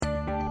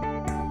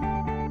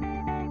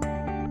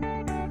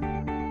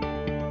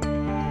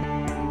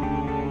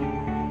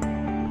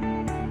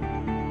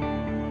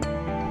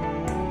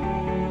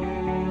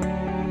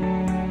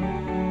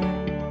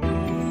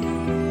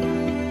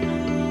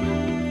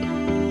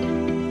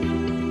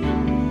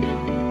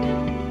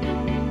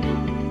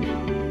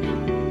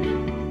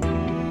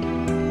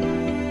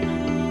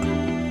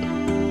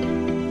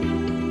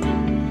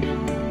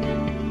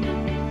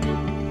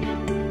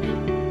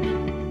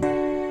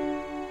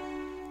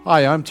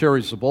Hi, I'm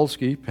Terry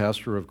Zabolski,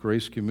 pastor of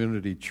Grace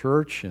Community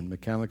Church in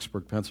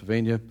Mechanicsburg,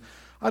 Pennsylvania.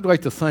 I'd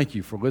like to thank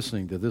you for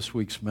listening to this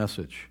week's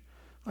message.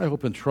 I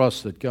hope and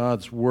trust that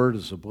God's Word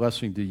is a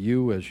blessing to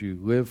you as you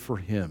live for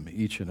Him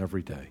each and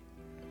every day.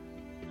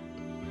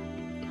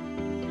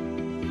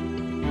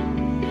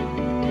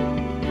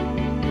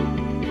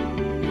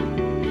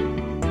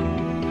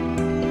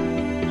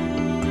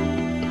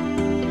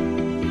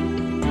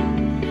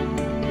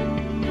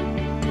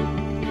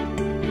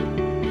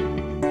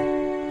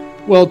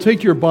 Well,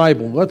 take your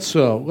Bible. Let's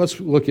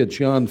look at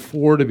John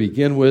 4 to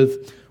begin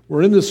with.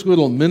 We're in this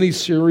little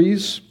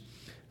mini-series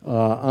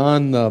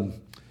on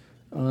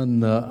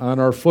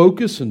our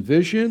focus and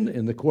vision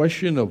and the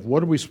question of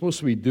what are we supposed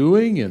to be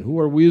doing and who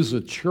are we as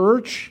a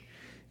church.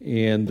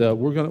 And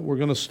we're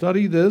gonna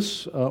study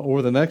this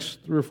over the next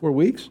 3 or 4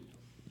 weeks.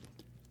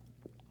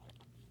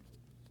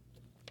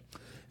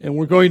 And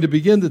we're going to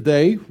begin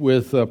today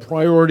with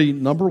priority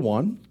number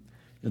 1,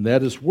 and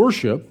that is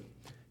worship.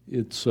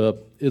 It's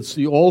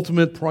the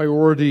ultimate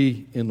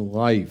priority in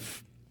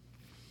life.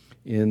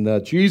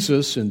 And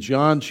Jesus, in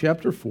John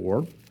chapter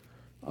 4,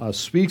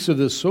 speaks of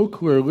this so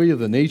clearly, of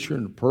the nature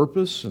and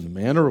purpose and the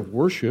manner of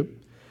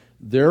worship.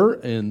 There,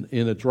 in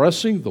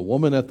addressing the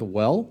woman at the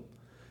well,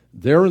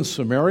 there in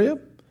Samaria,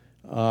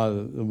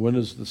 when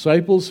his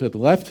disciples had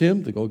left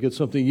him to go get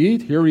something to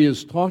eat, here he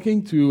is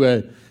talking to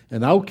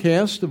an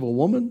outcast of a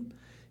woman.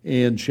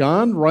 And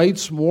John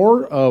writes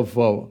more of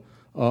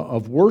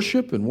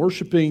worship and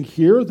worshiping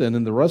here than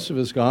in the rest of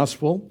his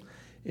gospel,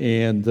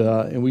 and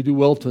we do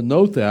well to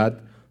note that,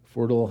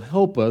 for it'll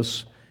help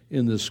us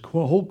in this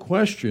whole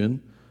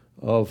question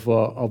of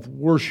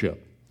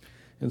worship.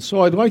 And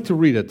so I'd like to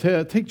read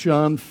it. Take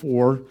John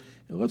 4,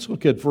 and let's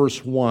look at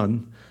verse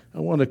 1. I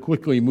want to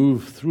quickly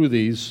move through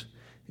these,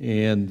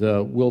 and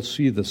we'll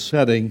see the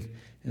setting,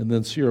 and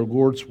then see our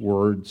Lord's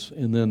words,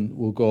 and then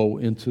we'll go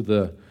into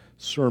the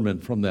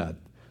sermon from that.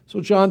 So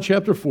John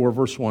chapter 4,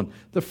 verse 1.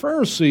 The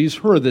Pharisees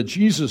heard that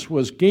Jesus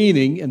was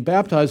gaining and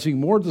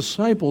baptizing more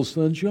disciples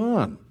than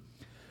John,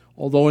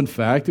 although in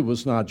fact it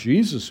was not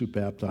Jesus who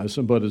baptized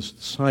them, but his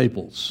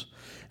disciples.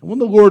 And when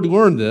the Lord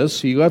learned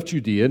this, he left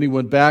Judea and he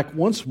went back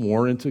once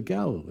more into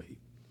Galilee.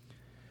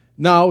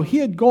 Now he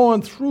had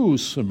gone through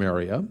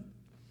Samaria,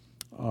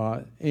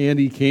 and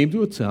he came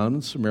to a town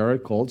in Samaria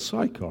called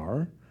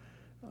Sychar,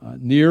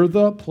 near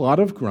the plot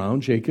of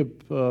ground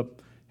Jacob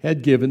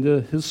had given to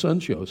his son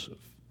Joseph.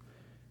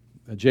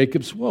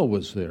 Jacob's well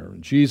was there,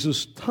 and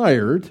Jesus,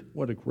 tired,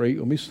 let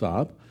me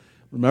stop.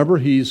 Remember,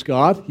 he's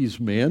God,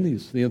 he's man,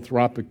 he's the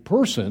anthropic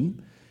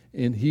person,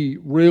 and he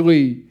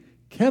really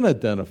can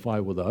identify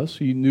with us.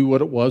 He knew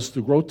what it was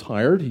to grow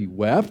tired. He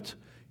wept.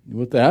 He knew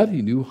what that.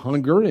 He knew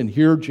hunger, and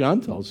here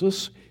John tells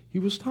us he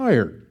was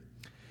tired.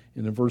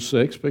 And in verse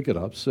 6, pick it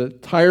up,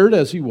 said, tired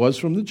as he was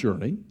from the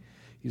journey,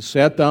 he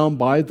sat down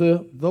by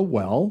the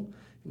well.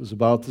 It was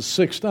about the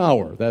 6th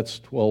hour, that's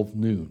 12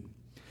 noon.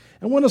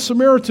 And when a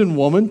Samaritan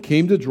woman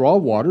came to draw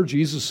water,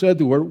 Jesus said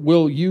to her,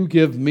 will you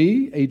give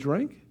me a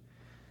drink?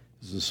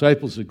 His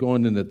disciples had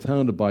gone into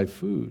town to buy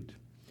food.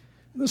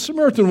 And the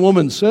Samaritan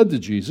woman said to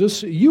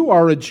Jesus, you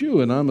are a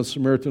Jew and I'm a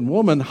Samaritan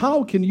woman.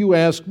 How can you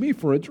ask me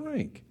for a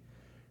drink?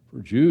 For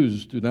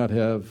Jews do not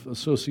have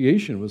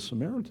association with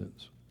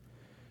Samaritans.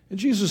 And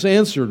Jesus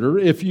answered her,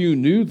 if you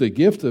knew the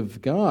gift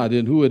of God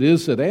and who it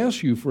is that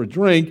asks you for a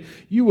drink,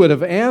 you would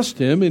have asked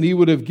him and he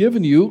would have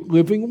given you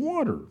living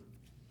water.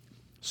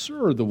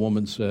 Sir, the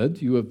woman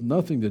said, you have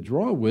nothing to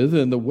draw with,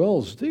 and the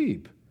well's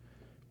deep.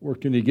 Where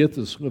can you get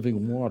this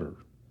living water?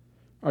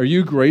 Are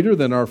you greater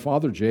than our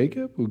father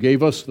Jacob, who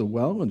gave us the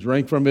well and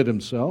drank from it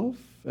himself,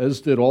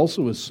 as did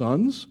also his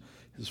sons,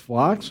 his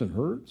flocks and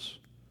herds?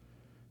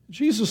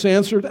 Jesus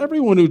answered,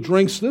 everyone who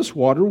drinks this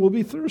water will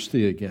be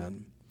thirsty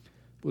again.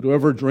 But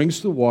whoever drinks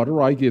the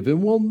water I give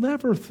him will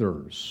never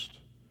thirst.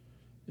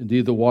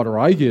 Indeed, the water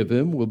I give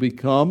him will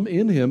become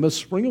in him a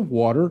spring of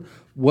water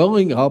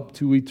welling up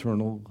to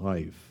eternal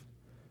life.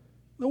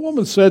 The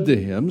woman said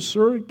to him,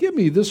 sir, give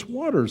me this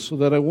water so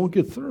that I won't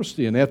get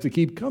thirsty and have to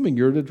keep coming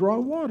here to draw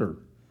water.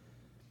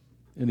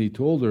 And he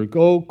told her,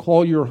 go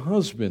call your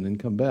husband and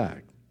come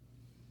back.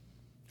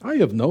 I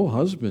have no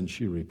husband,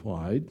 she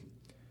replied.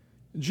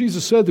 And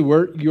Jesus said to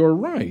her, you're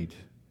right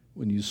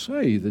when you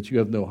say that you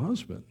have no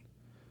husband.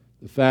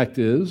 The fact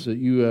is that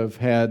you have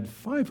had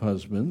 5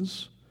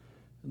 husbands,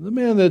 and the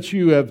man that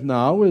you have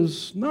now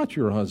is not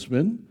your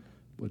husband.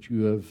 What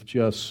you have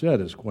just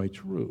said is quite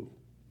true.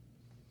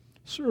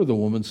 Sir, the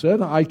woman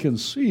said, I can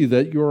see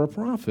that you're a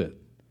prophet.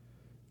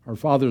 Our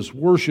fathers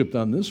worshipped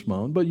on this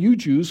mount, but you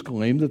Jews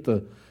claim that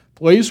the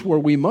place where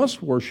we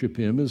must worship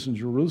him is in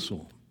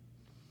Jerusalem.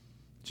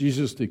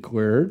 Jesus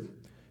declared,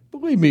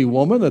 believe me,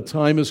 woman, a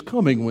time is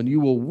coming when you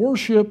will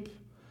worship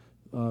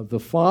the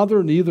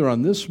Father neither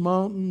on this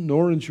mountain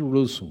nor in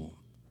Jerusalem.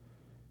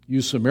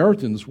 You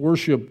Samaritans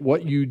worship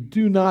what you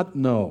do not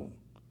know.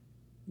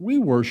 We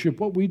worship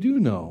what we do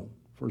know,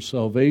 for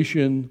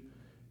salvation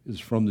is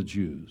from the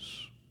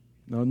Jews.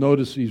 Now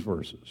notice these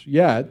verses.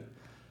 Yet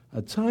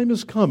a time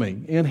is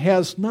coming and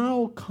has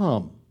now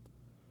come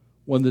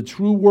when the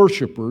true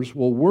worshipers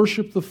will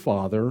worship the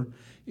Father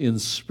in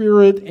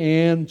spirit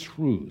and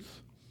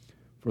truth.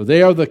 For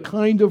they are the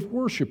kind of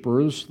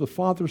worshipers the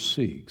Father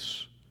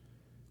seeks.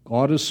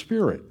 God is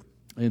spirit,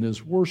 and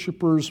his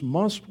worshipers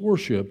must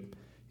worship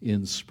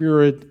in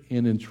spirit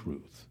and in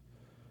truth.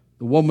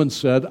 The woman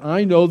said,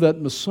 I know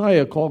that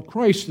Messiah called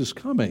Christ is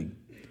coming,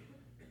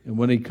 and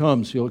when he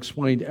comes, he'll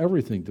explain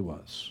everything to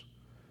us.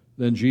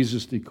 Then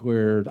Jesus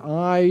declared,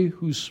 I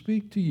who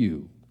speak to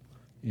you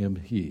am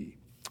he.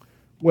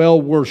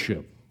 Well,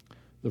 worship,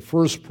 the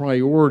first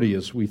priority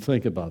as we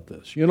think about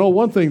this. You know,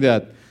 one thing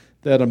that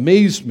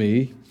amazed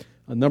me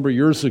a number of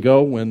years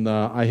ago when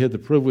I had the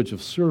privilege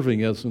of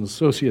serving as an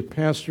associate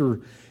pastor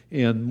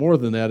and more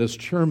than that, as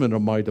chairman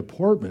of my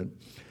department,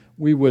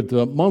 we would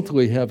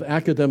monthly have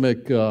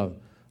academic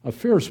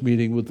affairs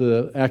meeting with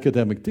the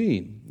academic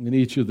dean. And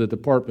each of the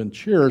department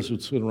chairs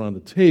would sit around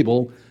the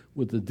table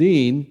with the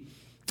dean,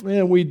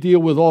 and we deal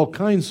with all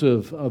kinds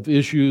of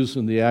issues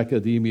in the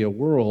academia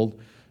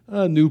world,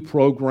 new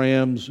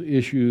programs,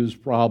 issues,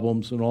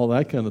 problems, and all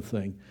that kind of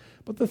thing.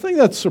 But the thing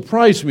that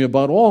surprised me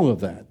about all of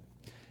that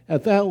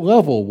at that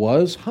level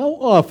was how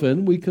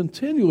often we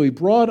continually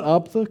brought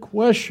up the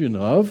question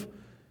of,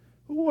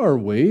 who are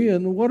we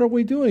and what are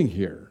we doing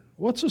here?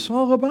 What's this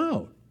all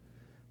about?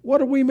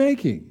 What are we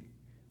making?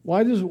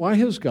 Why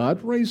has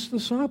God raised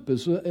us up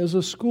as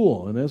a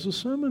school and as a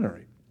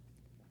seminary?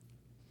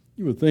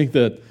 You would think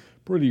that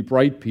pretty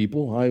bright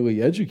people, highly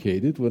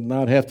educated, would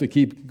not have to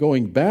keep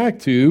going back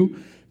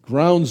to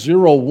ground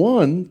zero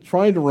one,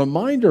 trying to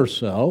remind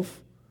ourselves,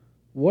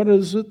 what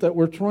is it that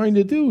we're trying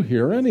to do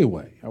here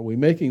anyway? Are we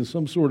making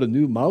some sort of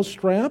new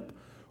mousetrap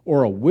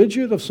or a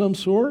widget of some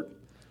sort?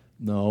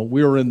 No,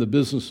 we are in the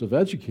business of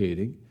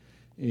educating,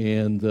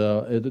 and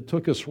it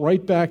took us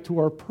right back to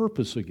our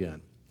purpose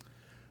again.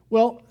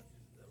 Well,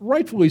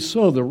 rightfully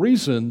so. The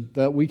reason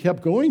that we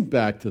kept going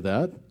back to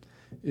that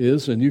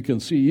is, and you can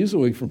see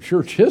easily from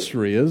church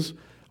history, is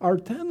our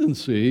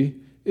tendency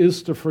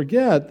is to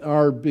forget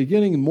our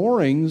beginning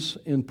moorings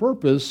and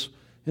purpose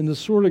and to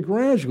sort of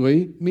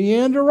gradually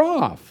meander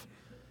off.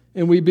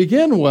 And we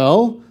begin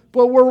well,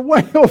 but we're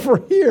way over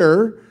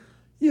here,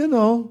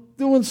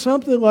 doing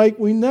something like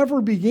we never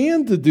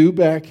began to do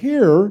back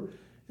here,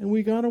 and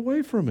we got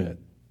away from it.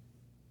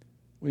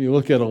 When you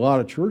look at a lot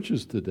of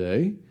churches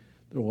today,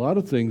 there are a lot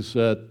of things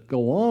that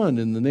go on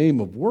in the name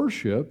of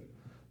worship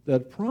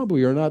that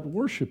probably are not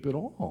worship at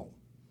all.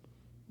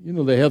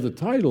 They have the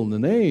title and the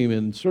name,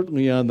 and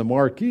certainly on the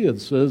marquee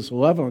it says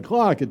 11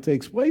 o'clock, it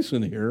takes place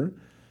in here.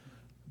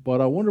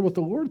 But I wonder what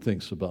the Lord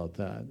thinks about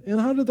that.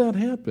 And how did that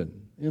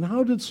happen? And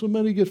how did so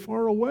many get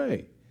far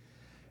away?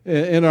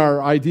 And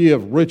our idea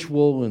of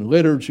ritual and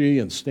liturgy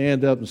and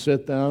stand up and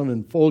sit down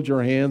and fold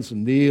your hands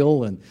and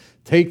kneel and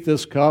take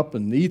this cup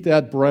and eat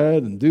that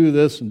bread and do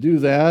this and do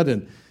that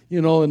and,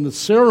 in the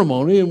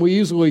ceremony, and we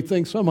easily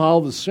think somehow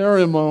the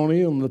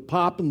ceremony and the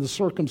pomp and the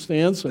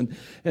circumstance and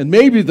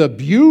maybe the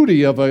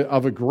beauty of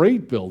a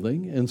great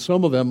building, and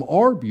some of them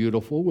are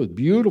beautiful with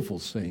beautiful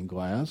stained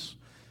glass,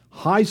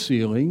 high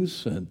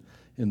ceilings, and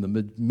in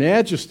the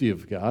majesty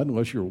of God,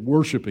 unless you're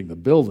worshiping the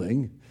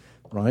building,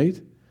 right?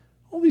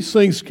 All these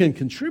things can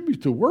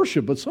contribute to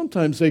worship, but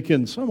sometimes they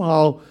can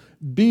somehow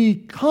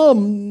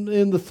become,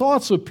 in the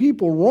thoughts of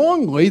people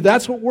wrongly,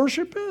 that's what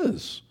worship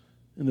is.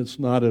 And it's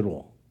not at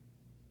all.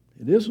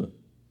 It isn't.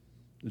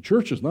 The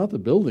church is not the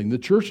building. The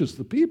church is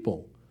the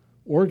people,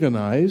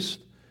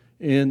 organized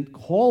and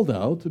called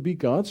out to be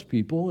God's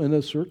people in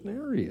a certain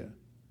area.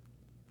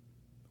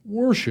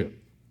 Worship.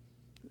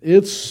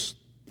 It's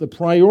the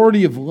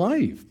priority of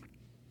life.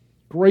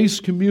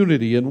 Grace,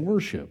 community, and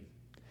worship.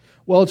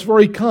 Well, it's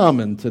very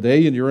common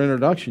today in your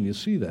introduction, you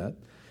see that,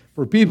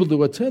 for people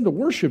to attend a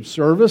worship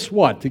service,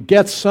 what? To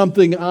get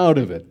something out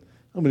of it.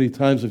 How many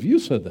times have you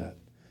said that?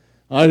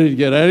 I didn't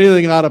get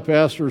anything out of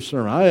Pastor's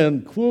sermon. I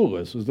am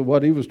clueless as to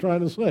what he was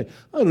trying to say.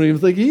 I don't even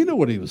think he knew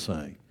what he was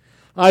saying.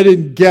 I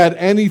didn't get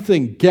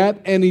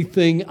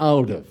anything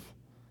out of.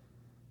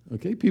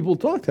 Okay, people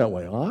talk that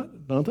way a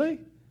lot, don't they?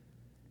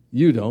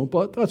 You don't,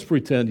 but let's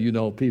pretend you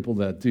know people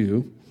that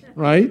do,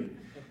 right?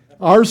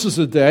 Ours is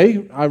a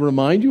day, I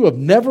remind you, of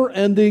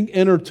never-ending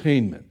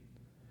entertainment.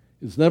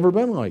 It's never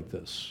been like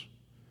this.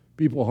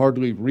 People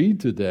hardly read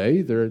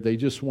today. They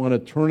just want to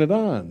turn it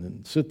on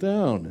and sit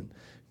down and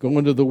go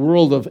into the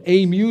world of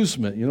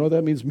amusement. You know what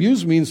that means?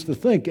 Muse means to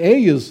think.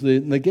 A is the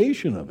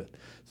negation of it.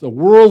 It's a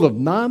world of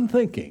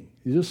non-thinking.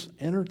 You just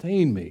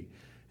entertain me.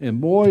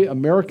 And boy,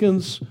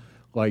 Americans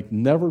like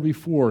never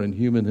before in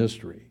human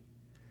history.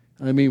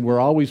 I mean, we're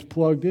always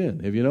plugged in.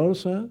 Have you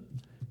noticed that?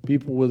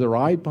 People with their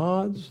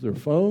iPods, their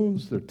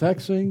phones, they're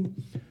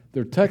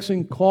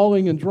texting,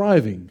 calling, and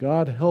driving.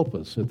 God help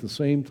us at the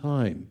same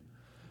time.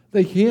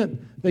 They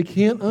can't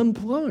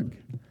unplug.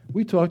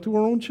 We talk to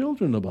our own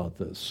children about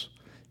this.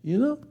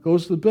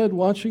 Goes to bed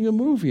watching a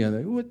movie,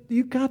 and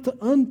you got to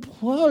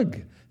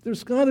unplug.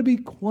 There's got to be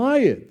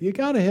quiet. You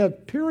got to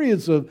have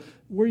periods of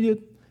where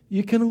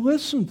you can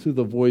listen to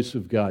the voice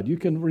of God. You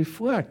can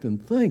reflect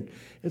and think.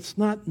 It's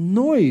not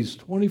noise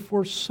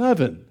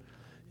 24/7.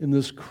 in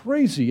this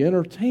crazy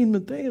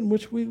entertainment day in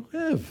which we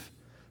live.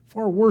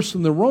 Far worse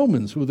than the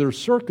Romans with their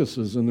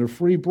circuses and their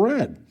free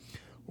bread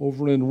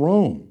over in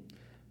Rome.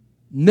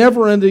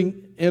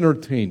 Never-ending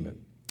entertainment.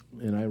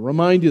 And I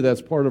remind you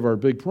that's part of our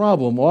big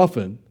problem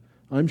often,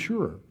 I'm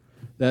sure.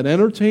 That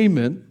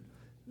entertainment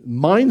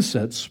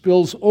mindset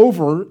spills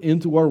over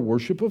into our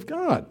worship of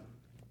God.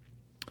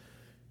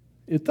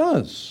 It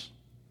does.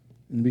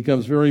 It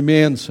becomes very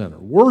man-centered.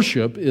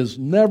 Worship is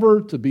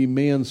never to be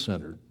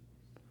man-centered.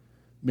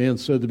 Man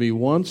said to me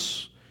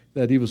once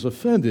that he was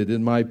offended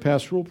in my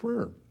pastoral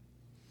prayer.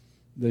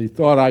 They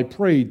thought I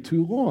prayed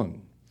too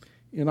long.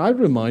 And I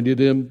reminded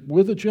him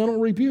with a gentle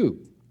rebuke,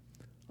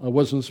 I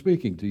wasn't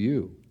speaking to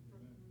you.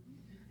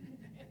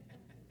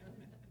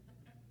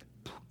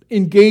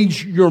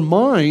 Engage your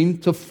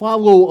mind to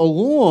follow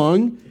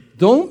along.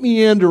 Don't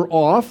meander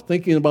off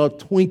thinking about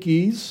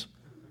Twinkies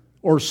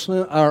or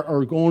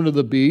going to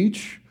the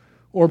beach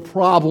or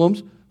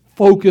problems.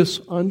 Focus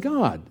on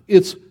God.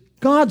 It's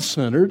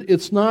God-centered.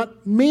 It's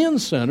not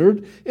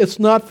man-centered. It's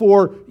not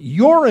for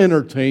your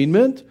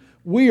entertainment.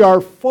 We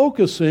are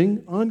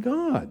focusing on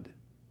God.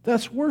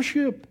 That's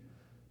worship.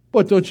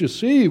 But don't you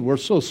see, we're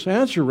so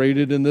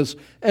saturated in this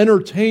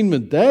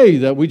entertainment day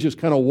that we just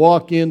kind of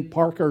walk in,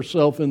 park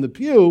ourselves in the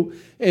pew,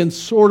 and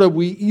sort of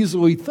we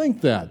easily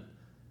think that.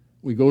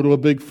 We go to a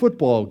big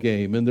football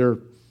game, and there are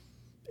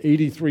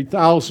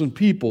 83,000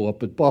 people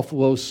up at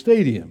Buffalo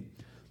Stadium.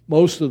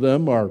 Most of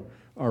them are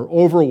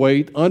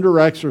overweight,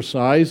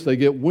 under-exercised. They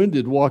get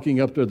winded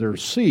walking up to their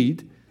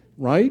seat,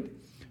 right?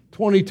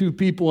 22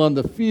 people on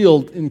the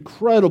field,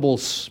 incredible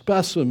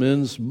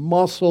specimens,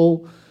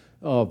 muscle,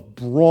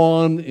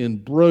 brawn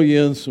and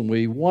brilliance, and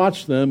we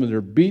watch them and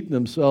they're beating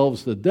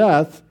themselves to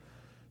death.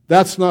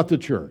 That's not the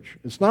church.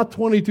 It's not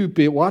 22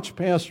 people. Watch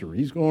Pastor.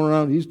 He's going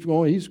around,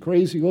 he's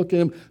crazy. Look at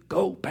him.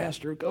 Go,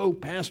 Pastor, go,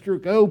 Pastor,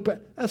 go.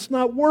 That's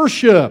not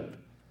worship.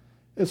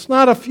 It's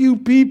not a few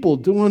people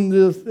doing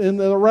this and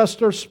the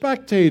rest are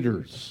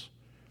spectators.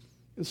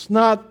 It's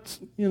not,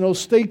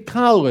 State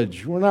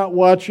College. We're not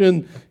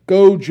watching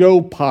Go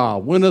Joe Pa,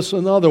 win us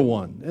another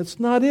one. It's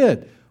not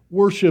it.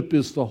 Worship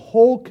is the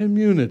whole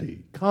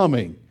community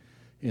coming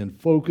and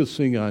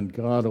focusing on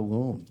God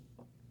alone.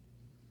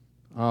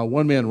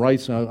 One man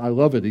writes, I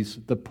love it,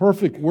 the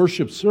perfect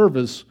worship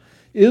service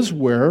is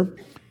where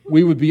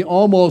we would be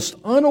almost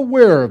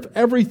unaware of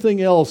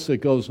everything else that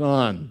goes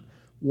on.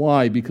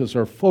 Why? Because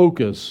our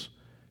focus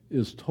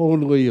is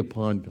totally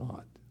upon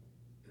God.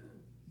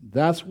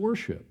 That's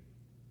worship.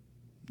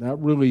 That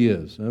really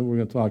is. And we're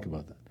going to talk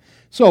about that.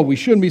 So we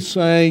shouldn't be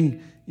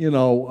saying, did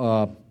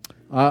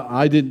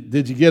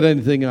you get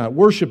anything out?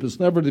 Worship is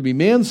never to be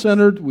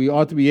man-centered. We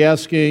ought to be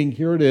asking,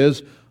 here it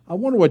is, I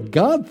wonder what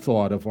God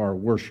thought of our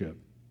worship.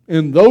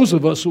 And those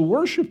of us who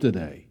worship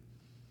today.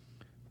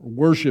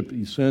 Worship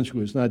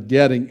essentially is not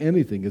getting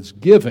anything, it's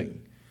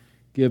giving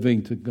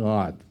to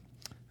God.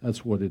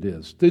 That's what it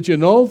is. Did you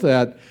know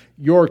that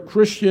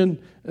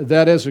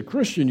as a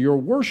Christian, your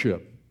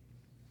worship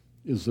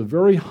is the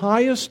very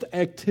highest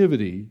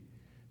activity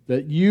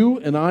that you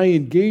and I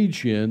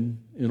engage in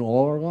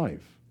all our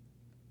life?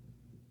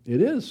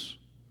 It is.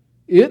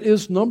 It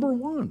is number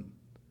one.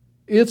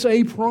 It's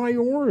a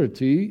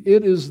priority.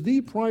 It is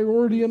the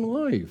priority in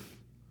life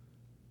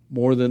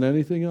more than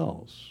anything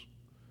else.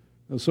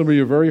 Now, some of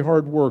you are very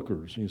hard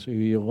workers. You say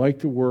you like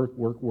to work,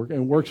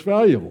 and work's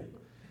valuable.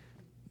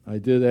 I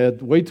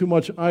had way too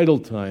much idle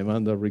time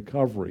on the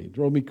recovery. It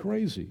drove me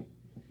crazy.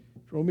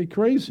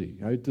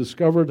 I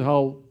discovered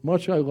how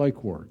much I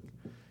like work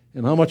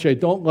and how much I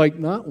don't like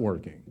not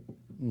working.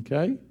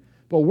 Okay?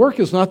 But work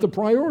is not the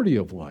priority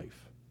of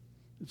life.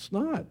 It's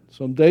not.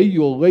 Someday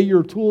you'll lay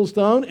your tools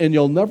down and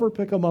you'll never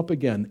pick them up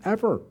again.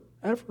 Ever.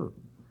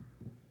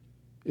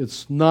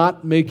 It's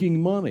not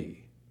making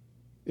money.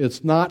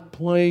 It's not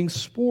playing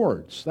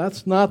sports.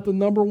 That's not the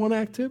number one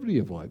activity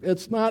of life.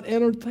 It's not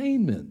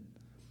entertainment.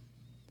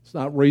 It's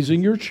not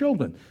raising your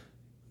children.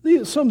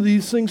 Some of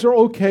these things are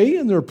okay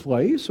in their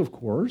place, of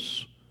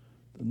course.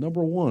 The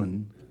number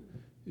one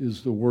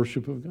is the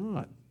worship of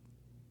God.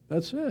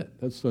 That's it.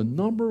 That's the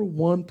number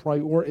one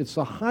priority. It's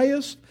the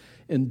highest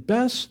and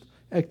best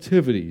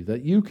activity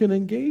that you can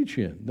engage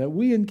in, that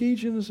we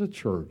engage in as a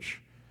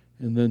church,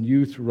 and then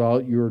you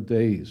throughout your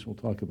days. We'll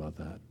talk about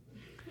that.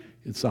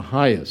 It's the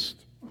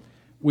highest.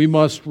 We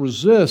must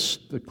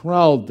resist the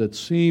crowd that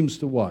seems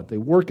to what? They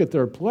work at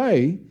their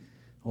play.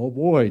 Oh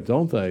boy,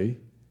 don't they?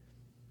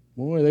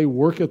 Boy, they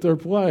work at their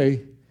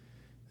play.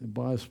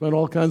 They spend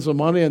all kinds of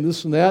money on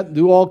this and that, and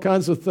do all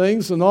kinds of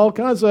things and all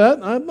kinds of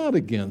that. I'm not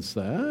against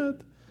that.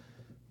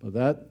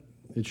 But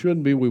it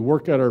shouldn't be we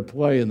work at our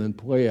play and then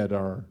play at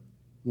our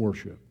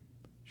worship.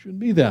 It shouldn't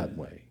be that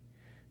way.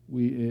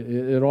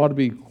 It ought to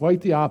be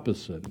quite the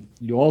opposite,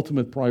 the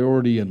ultimate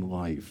priority in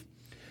life.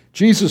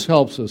 Jesus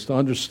helps us to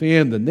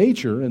understand the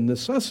nature and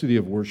necessity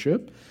of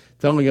worship,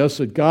 telling us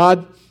that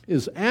God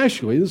is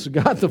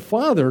God the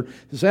Father,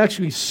 is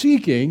actually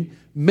seeking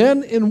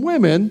men and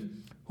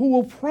women who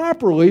will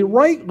properly,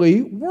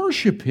 rightly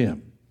worship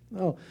Him.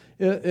 Now,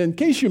 In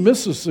case you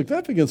miss the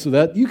significance of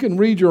that, you can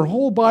read your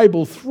whole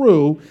Bible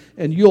through,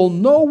 and you'll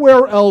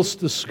nowhere else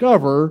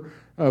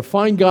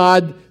find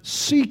God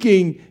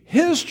seeking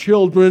His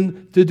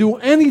children to do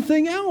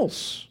anything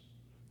else.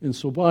 And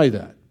so by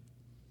that,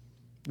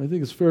 I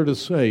think it's fair to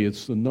say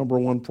it's the number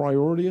one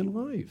priority in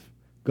life.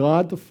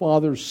 God the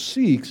Father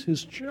seeks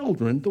His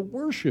children to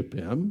worship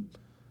Him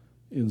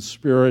in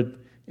spirit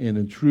and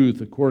in truth.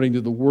 According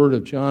to the word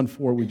of John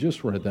 4, we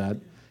just read that,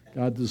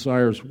 God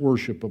desires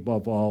worship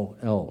above all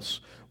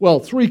else.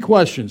 Well, 3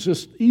 questions,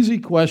 just easy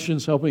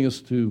questions helping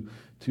us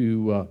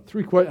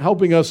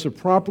helping us to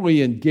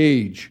properly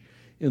engage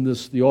in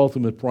this, the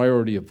ultimate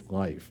priority of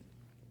life.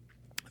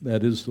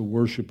 That is the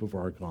worship of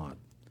our God.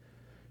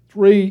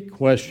 3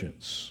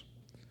 questions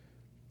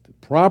to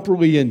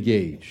properly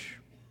engage.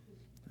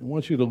 I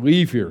want you to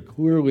leave here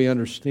clearly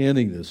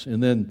understanding this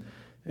and then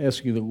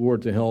asking the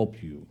Lord to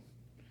help you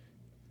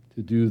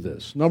to do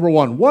this. Number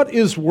 1, what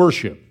is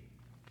worship?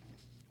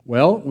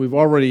 Well, we've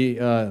already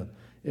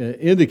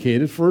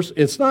indicated. First,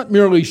 it's not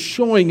merely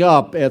showing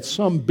up at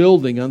some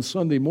building on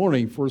Sunday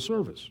morning for a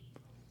service.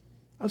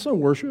 That's not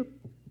worship.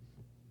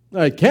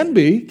 Now, it can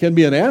be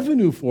an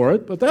avenue for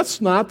it, but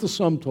that's not the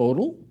sum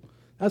total.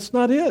 That's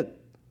not it.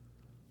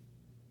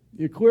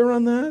 You clear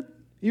on that?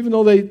 Even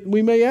though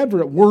we may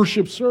advertise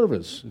worship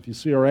service. If you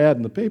see our ad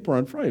in the paper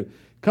on Friday,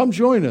 come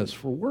join us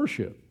for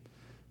worship.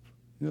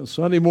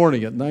 Sunday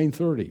morning at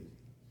 9:30.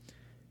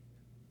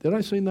 Did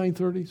I say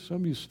 9:30? Some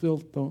of you still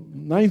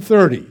don't.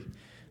 9:30,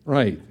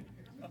 right.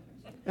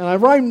 And I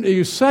remind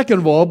you, second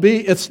of all,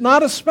 it's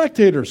not a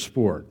spectator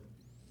sport.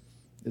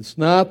 It's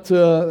not,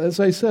 as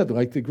I said,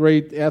 like the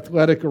great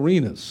athletic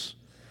arenas.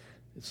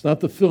 It's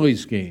not the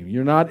Phillies game.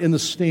 You're not in the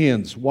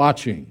stands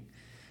watching.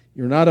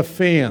 You're not a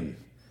fan.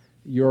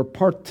 You're a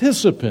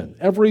participant,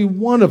 every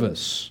one of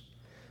us.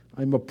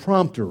 I'm a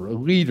prompter, a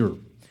leader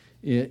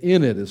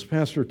in it as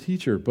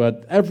pastor-teacher,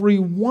 but every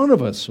one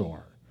of us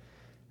are.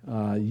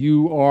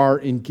 You are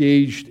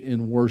engaged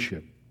in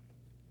worship.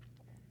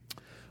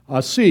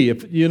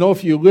 If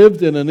you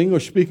lived in an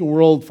English-speaking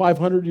world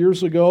 500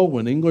 years ago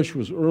when English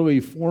was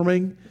early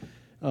forming,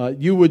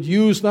 you would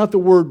use not the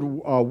word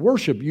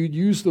worship, you'd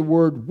use the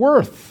word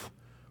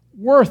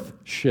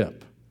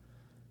worthship.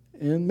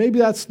 And maybe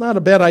that's not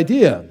a bad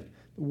idea.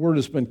 The word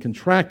has been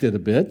contracted a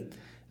bit.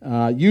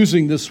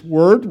 Using this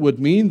word would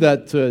mean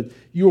that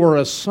you are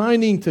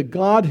assigning to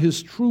God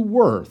His true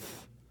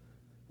worth.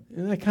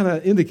 And that kind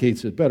of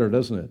indicates it better,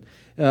 doesn't it?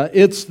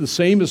 It's the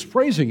same as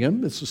praising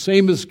Him. It's the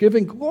same as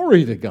giving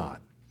glory to God.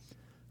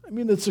 I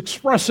mean, it's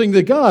expressing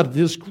to God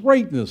His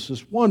greatness,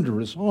 His wonder,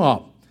 His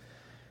awe.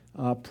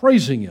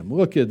 Praising Him.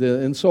 Look at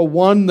it. And so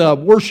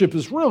worship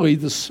is really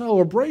the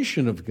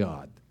celebration of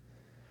God,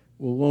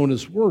 who alone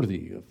is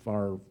worthy of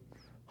our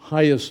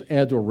highest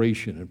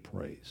adoration and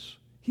praise.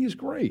 He's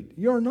great.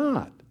 You're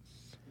not.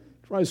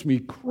 It drives me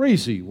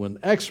crazy when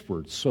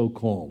experts,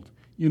 so-called,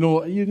 you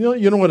know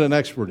what an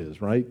expert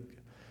is, right?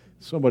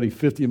 Somebody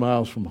 50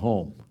 miles from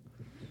home.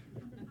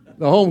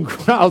 The home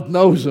crowd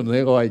knows him.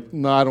 They're like,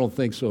 "No, I don't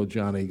think so,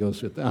 Johnny. Go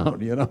sit down."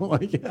 Yeah.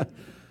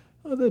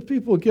 Well, the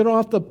people get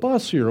off the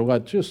bus here,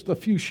 just a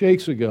few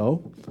shakes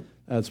ago.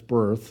 That's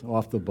birth,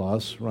 off the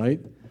bus, right?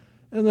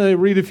 And they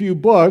read a few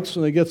books,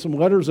 and they get some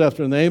letters after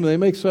their name, and they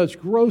make such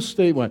gross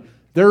statement.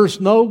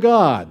 There's no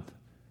God.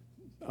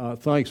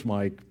 Thanks,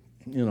 Mike.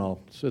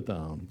 Sit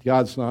down.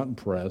 God's not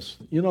impressed.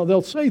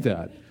 They'll say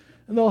that.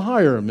 And they'll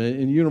hire them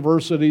in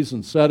universities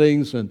and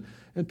settings, and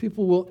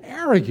people will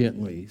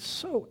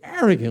so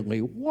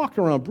arrogantly walk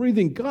around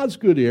breathing God's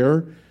good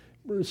air,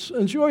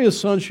 enjoy the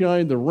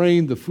sunshine, the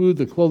rain, the food,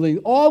 the clothing,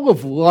 all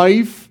of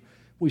life.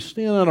 We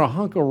stand on a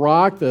hunk of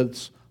rock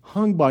that's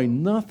hung by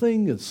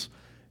nothing.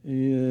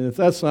 If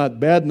that's not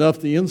bad enough,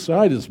 the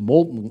inside is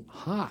molten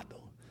hot.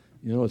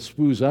 It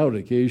spews out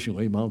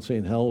occasionally. Mount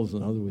St. Helens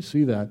and others, we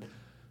see that.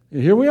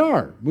 And here we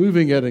are,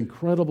 moving at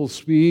incredible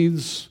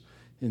speeds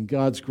in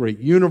God's great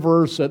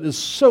universe that is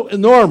so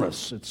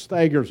enormous, it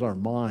staggers our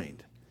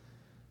mind.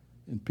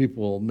 And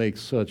people make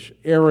such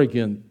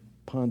arrogant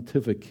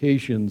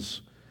pontifications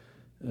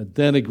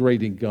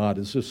denigrating God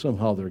as if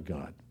somehow they're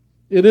God.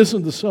 It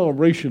isn't the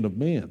celebration of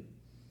man.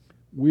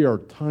 We are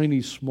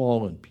tiny,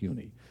 small, and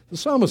puny. The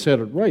psalmist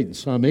had it right in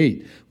Psalm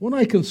 8. When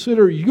I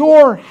consider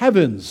your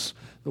heavens,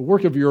 the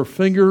work of your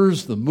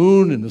fingers, the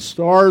moon and the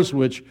stars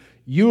which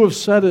you have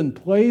set in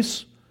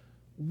place,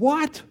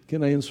 what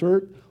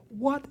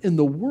in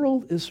the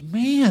world is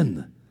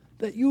man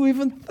that you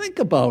even think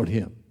about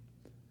him?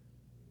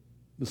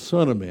 The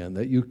Son of Man,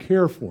 that you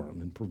care for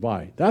him and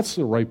provide. That's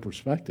the right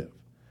perspective.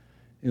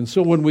 And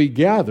so when we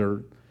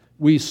gather,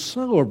 we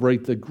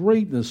celebrate the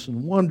greatness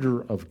and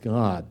wonder of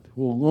God,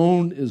 who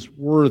alone is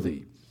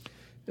worthy.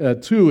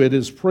 2, it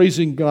is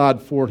praising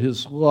God for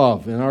His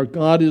love. And our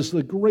God is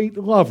the great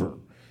lover.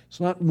 It's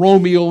not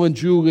Romeo and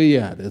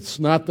Juliet. It's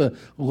not the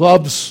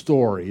love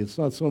story. It's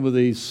not some of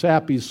these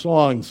sappy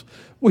songs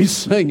we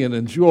sing and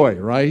enjoy,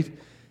 right?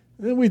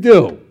 And we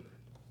do.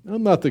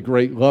 I'm not the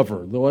great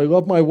lover, though I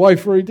love my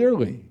wife very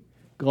dearly.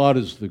 God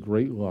is the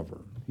great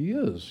lover. He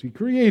is. He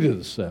created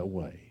us that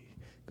way.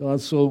 God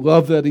so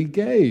loved that He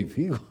gave.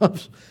 He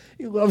loves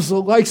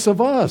the likes of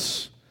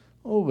us.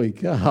 Holy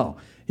cow.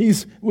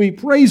 We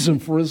praise Him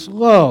for His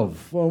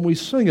love when we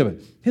sing of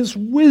it. His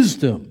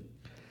wisdom.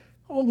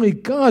 Only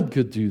God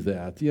could do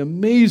that. The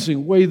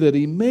amazing way that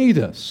He made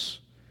us.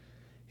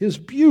 His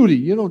beauty.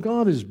 You know,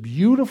 God is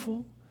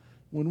beautiful.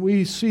 When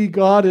we see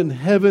God in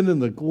heaven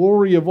and the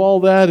glory of all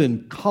that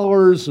in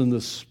colors and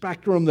the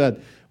spectrum that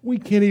we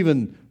can't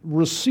even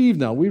receive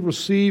now. We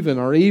receive and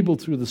are able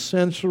through the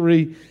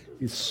sensory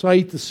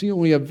sight to see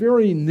only a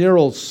very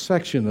narrow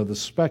section of the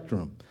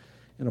spectrum.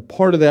 And a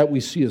part of that we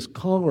see is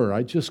color.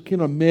 I just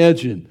can't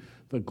imagine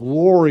the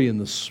glory and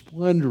the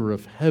splendor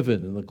of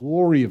heaven and the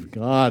glory of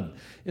God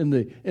and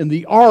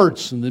the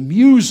arts and the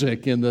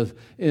music and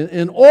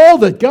all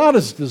that God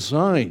has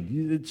designed.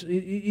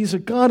 He's a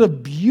God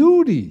of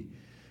beauty.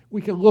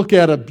 We can look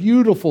at a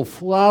beautiful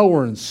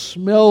flower and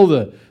smell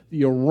the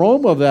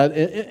aroma of that.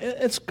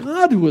 It's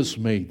God who has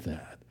made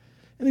that.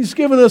 And He's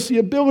given us the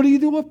ability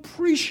to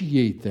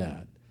appreciate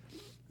that.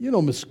 You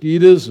know,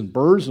 mosquitoes and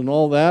birds and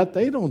all that,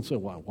 they don't say,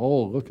 wow,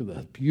 oh, look at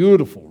that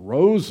beautiful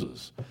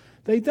roses.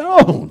 They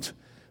don't.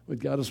 But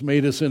God has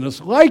made us in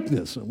His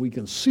likeness, and we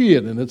can see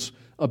it, and it's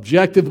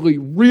objectively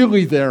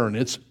really there, and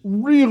it's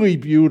really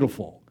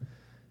beautiful.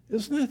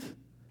 Isn't it?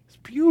 It's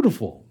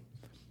beautiful.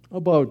 How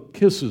about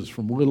kisses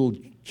from little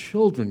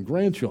children,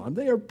 grandchildren?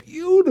 They are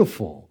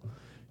beautiful.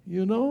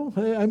 You know?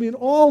 I mean,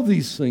 all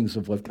these things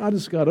of life. God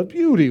has got a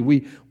beauty.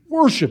 We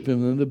worship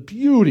Him in the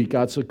beauty.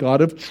 God's a God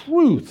of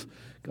truth.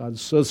 God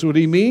says what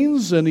He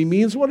means, and He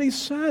means what He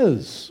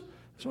says.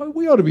 So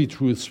we ought to be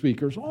truth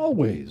speakers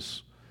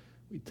always.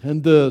 We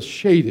tend to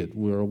shade it.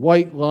 We're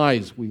white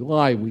lies. We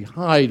lie. We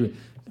hide.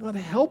 God,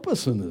 help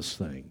us in this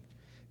thing.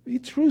 Be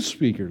truth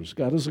speakers.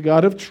 God is a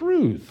God of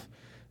truth.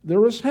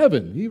 There is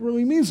heaven. He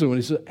really means it when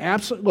He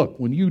says, look,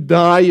 when you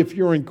die, if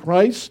you're in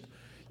Christ,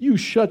 you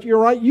shut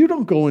your eye. You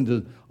don't go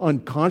into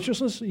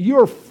unconsciousness.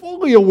 You're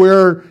fully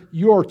aware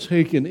you're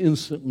taken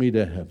instantly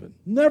to heaven.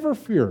 Never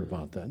fear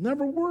about that.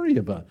 Never worry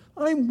about it.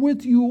 I'm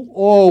with you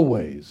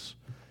always.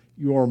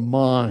 You're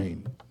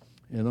mine,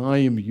 and I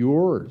am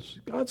yours.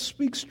 God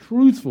speaks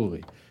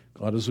truthfully.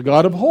 God is a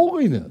God of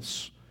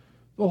holiness.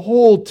 The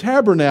whole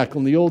tabernacle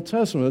in the Old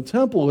Testament, the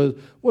temple,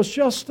 was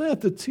just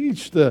that, to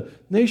teach the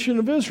nation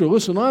of Israel.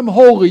 Listen, I'm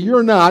holy,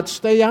 you're not,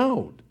 stay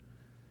out.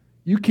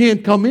 You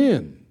can't come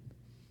in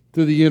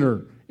to the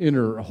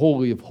inner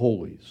holy of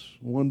holies.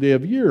 One day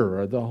of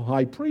year, the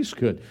high priest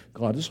could.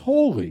 God is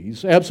holy.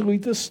 He's absolutely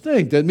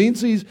distinct. That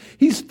means he's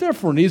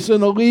different. He's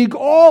in a league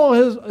all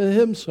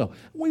himself.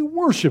 We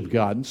worship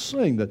God and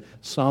sing that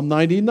Psalm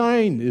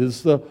 99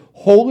 is the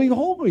holy,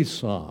 holy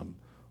psalm.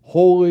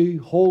 Holy,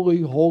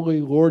 holy,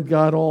 holy, Lord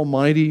God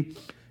Almighty.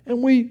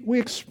 And we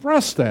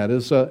express that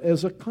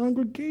as a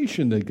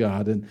congregation to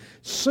God and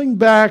sing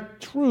back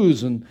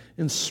truths and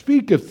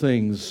speak of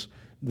things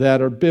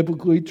that are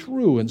biblically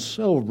true and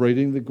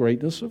celebrating the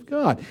greatness of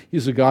God.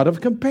 He's a God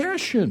of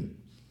compassion.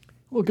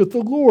 Look at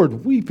the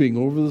Lord weeping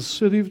over the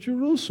city of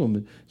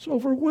Jerusalem. It's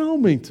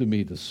overwhelming to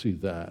me to see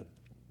that.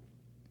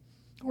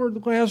 Or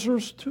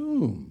Lazarus'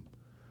 tomb.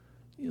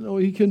 You know,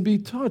 He can be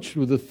touched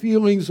with the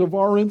feelings of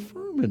our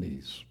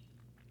infirmities.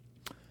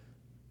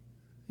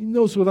 He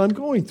knows what I'm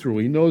going through.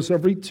 He knows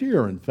every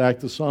tear. In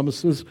fact, the psalmist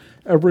says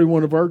every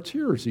one of our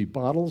tears He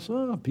bottles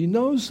up. He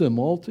knows them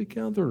all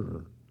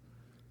together.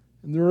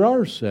 And there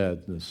are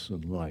sadness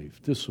in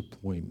life,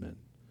 disappointment.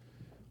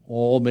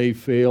 All may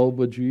fail,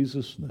 but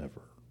Jesus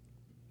never.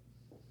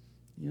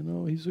 You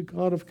know, He's a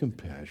God of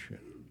compassion.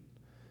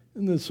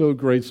 Isn't it so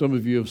great? Some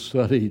of you have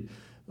studied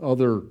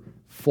other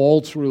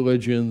false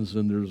religions,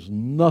 and there's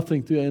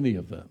nothing to any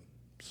of them.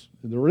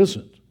 There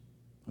isn't.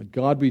 Let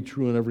God be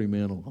true and every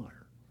man a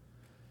liar.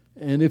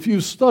 And if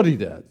you study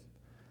that,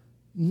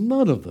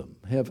 none of them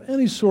have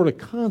any sort of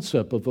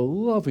concept of the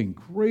loving,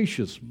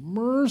 gracious,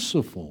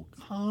 merciful,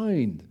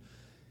 kindness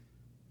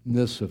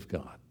of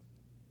God.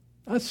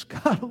 That's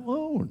God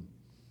alone.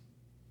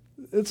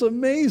 It's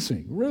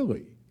amazing,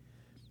 really.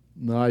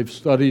 Now, I've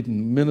studied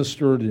and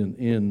ministered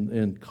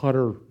in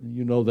Qatar,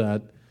 you know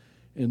that,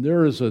 and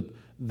there is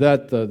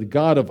the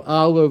God of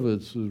Allah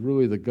is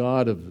really the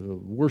God of the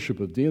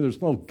worship of Deity.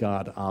 There's no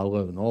God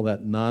Allah and all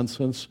that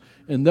nonsense,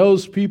 and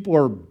those people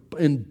are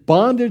in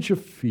bondage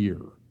of fear.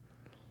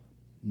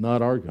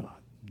 Not our God.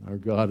 Our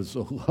God is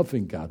a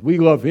loving God. We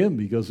love Him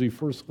because He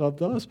first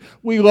loved us.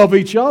 We love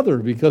each other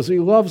because He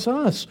loves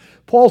us.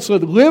 Paul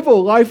said, live a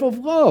life of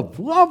love.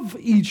 Love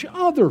each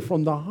other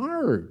from the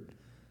heart.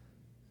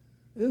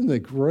 Isn't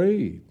it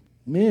great?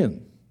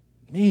 Man,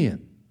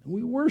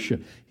 we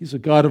worship. He's a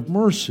God of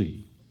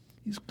mercy.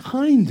 He's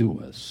kind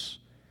to us.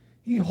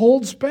 He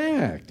holds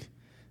back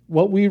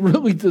what we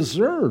really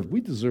deserve.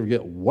 We deserve to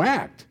get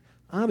whacked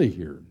out of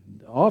here,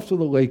 off to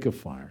the lake of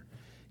fire.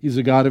 He's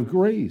a God of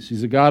grace.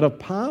 He's a God of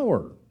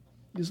power.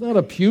 He's not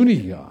a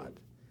puny God.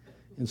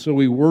 And so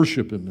we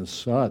worship Him as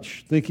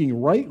such,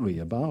 thinking rightly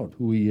about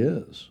who He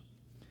is.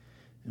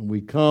 And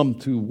we come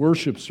to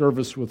worship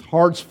service with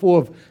hearts full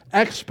of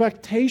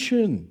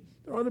expectation.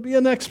 There ought to be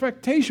an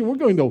expectation. We're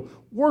going to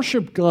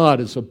worship God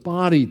as a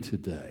body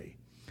today.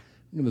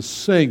 We're going to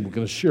sing. We're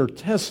going to share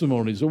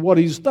testimonies of what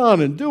He's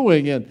done and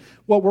doing and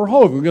what we're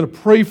hoping. We're going to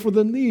pray for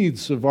the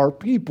needs of our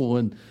people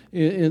and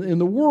in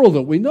the world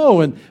that we know.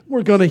 And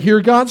we're going to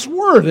hear God's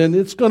Word, and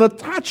it's going to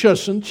touch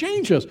us and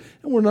change us.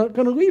 And we're not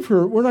going to leave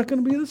here. We're not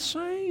going to be the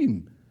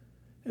same.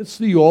 It's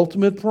the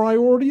ultimate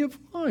priority of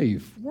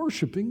life,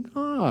 worshiping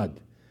God.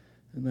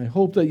 And I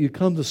hope that you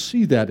come to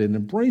see that and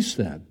embrace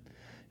that.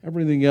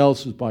 Everything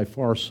else is by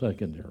far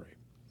secondary.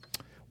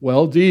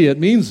 Well, D, it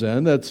means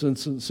then that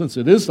since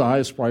it is the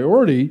highest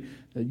priority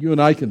that you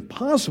and I can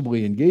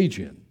possibly engage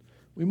in,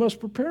 we must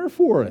prepare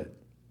for it.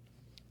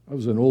 I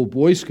was an old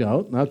Boy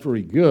Scout, not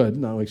very good,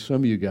 not like some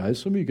of you guys.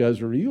 Some of you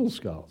guys are Eagle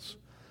Scouts.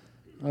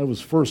 I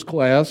was first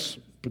class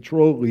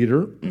patrol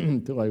leader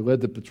until I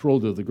led the patrol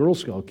to the Girl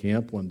Scout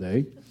camp one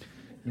day,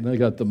 and I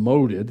got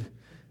demoted.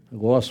 I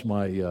lost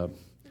my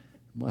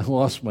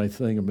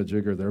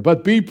thingamajigger there.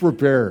 But be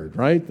prepared,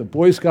 right? The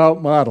Boy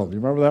Scout model. Do you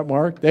remember that,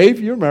 Mark?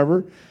 Dave, you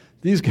remember?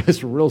 These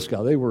guys were real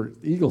Scouts. They were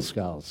Eagle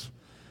Scouts.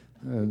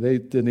 They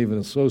didn't even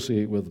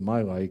associate with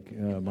my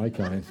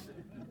kind.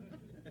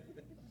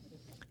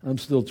 I'm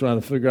still trying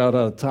to figure out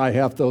how to tie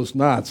half those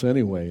knots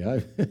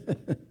anyway.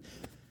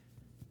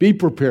 Be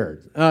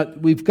prepared.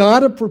 We've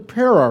got to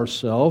prepare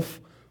ourselves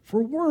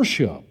for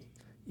worship.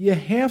 You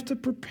have to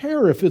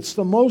prepare if it's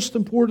the most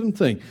important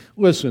thing.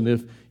 Listen,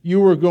 if you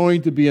were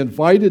going to be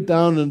invited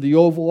down in the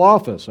Oval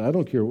Office, I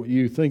don't care what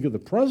you think of the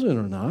president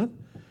or not,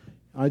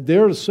 I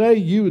dare to say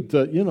you'd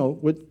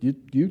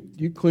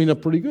clean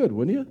up pretty good,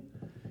 wouldn't you?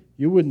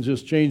 You wouldn't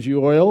just change the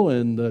oil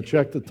and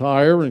check the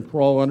tire and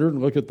crawl under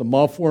and look at the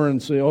muffler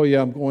and say, oh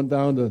yeah, I'm going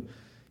down to,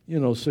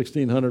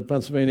 1600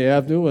 Pennsylvania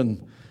Avenue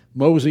and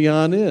mosey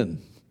on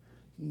in.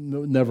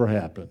 No, never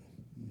happened.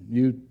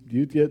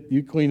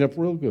 You'd clean up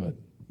real good.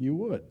 You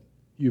would.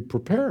 You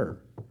prepare.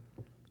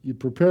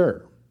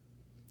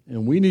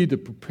 And we need to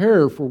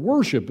prepare for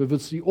worship. If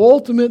it's the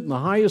ultimate and the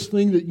highest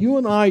thing that you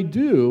and I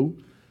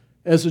do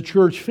as a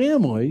church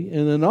family,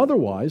 and then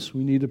otherwise,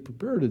 we need to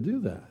prepare to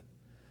do that.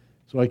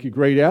 It's like a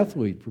great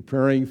athlete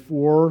preparing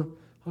for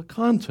a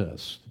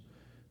contest.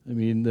 I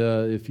mean,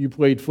 if you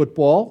played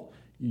football,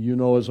 you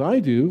know as I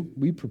do,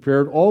 we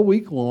prepared all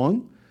week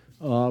long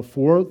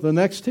for the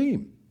next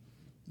team.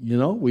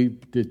 We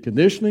did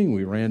conditioning,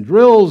 we ran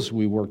drills,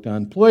 we worked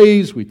on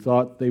plays, we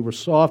thought they were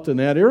soft in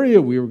that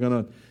area, we were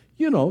going to,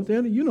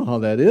 Danny, you know how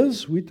that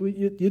is. You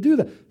do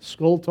that.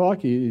 Skull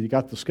talk, you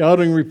got the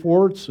scouting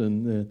reports,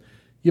 and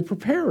you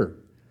prepare.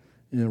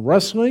 In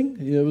wrestling,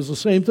 it was the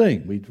same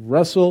thing. We'd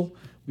wrestle,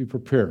 we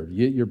prepared.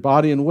 You get your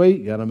body in weight,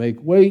 you got to make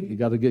weight, you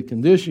got to get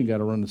conditioned, you got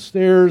to run the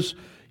stairs,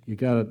 you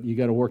got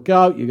to work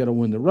out, you got to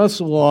win the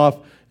wrestle off,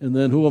 and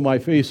then who am I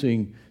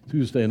facing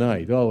Tuesday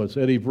night? Oh, it's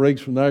Eddie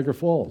Briggs from Niagara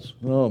Falls.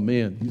 Oh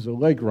man, he's a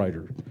leg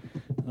rider.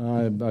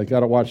 I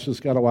got to watch this,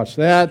 got to watch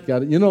that,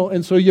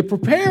 and so you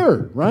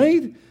prepare,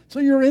 right? So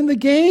you're in the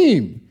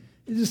game.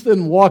 You just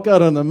didn't walk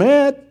out on the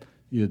mat.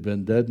 You had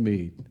been dead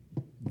meat.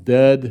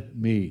 Dead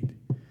meat.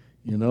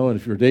 And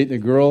if you're dating a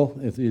girl,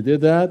 if you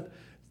did that,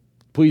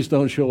 please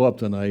don't show up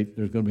tonight.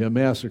 There's going to be a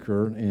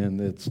massacre,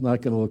 and it's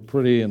not going to look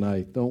pretty, and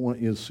I don't want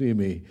you to see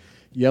me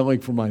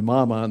yelling for my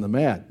mama on the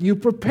mat. You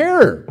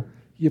prepare.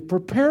 You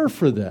prepare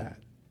for that.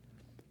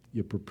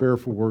 You prepare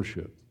for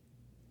worship.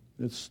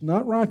 It's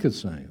not rocket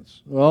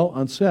science. Well,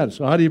 on Saturday.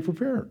 So how do you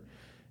prepare?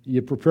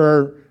 You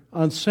prepare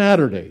on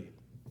Saturday.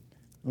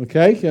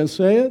 Okay, can I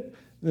say it?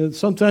 And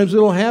sometimes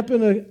it'll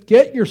happen to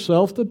get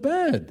yourself to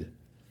bed.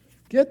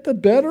 Get to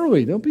bed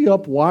early. Don't be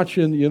up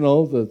watching,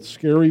 the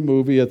scary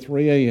movie at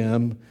 3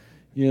 a.m.,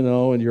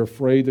 and you're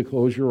afraid to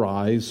close your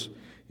eyes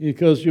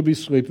because you'll be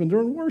sleeping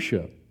during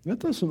worship. That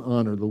doesn't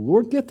honor the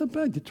Lord. Get to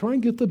bed. You try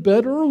and get to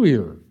bed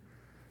earlier.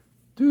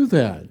 Do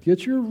that.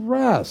 Get your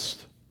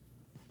rest.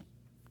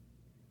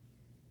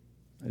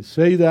 I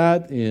say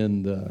that,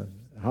 and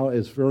how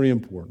it's very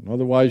important.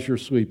 Otherwise, you're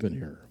sleeping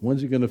here.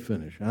 When's he going to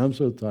finish? I'm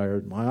so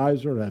tired. My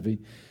eyes are heavy.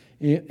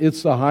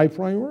 It's a high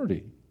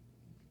priority.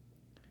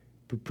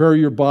 Prepare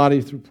your body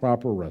through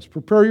proper rest.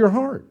 Prepare your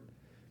heart.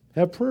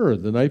 Have prayer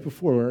the night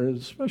before,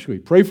 especially.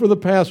 Pray for the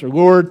pastor.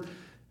 Lord,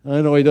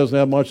 I know he doesn't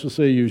have much to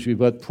say usually,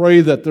 but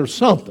pray that there's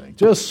something,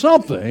 just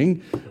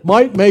something,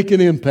 might make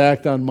an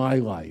impact on my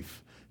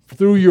life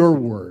through your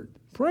word.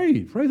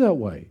 Pray that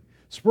way.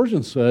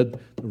 Spurgeon said,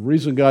 the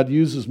reason God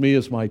uses me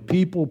is my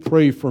people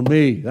pray for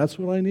me. That's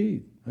what I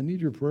need. I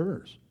need your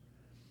prayers.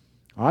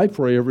 I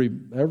pray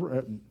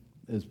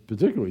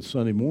particularly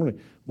Sunday morning,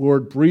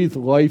 Lord, breathe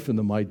life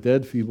into my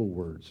dead, feeble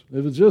words.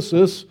 If it's just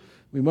this,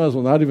 we might as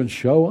well not even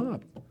show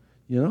up.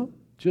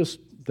 Just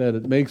that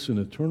it makes an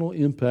eternal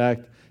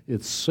impact.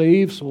 It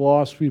saves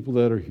lost people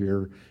that are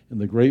here in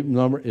the great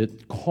number.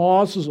 It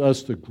causes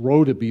us to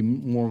grow to be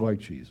more like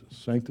Jesus.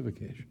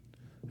 Sanctification.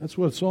 That's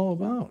what it's all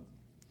about.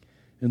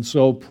 And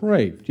so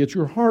pray. Get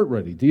your heart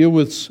ready. Deal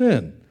with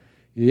sin.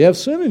 You have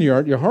sin in your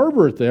heart. You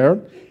harbor it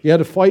there. You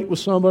had a fight with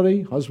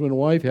somebody, husband and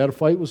wife. You had a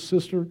fight with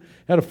sister.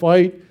 Had a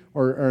fight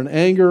or an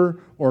anger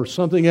or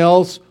something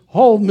else.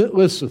 Whole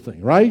list of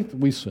things, right?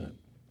 We sin.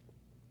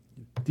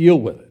 Deal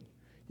with it.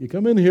 You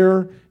come in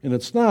here, and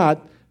it's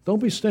not Don't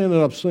be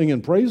standing up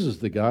singing praises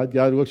to God.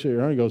 God looks at your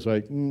heart and goes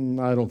like,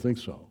 I don't think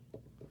so.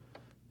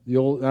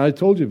 I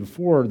told you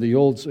before, the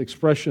old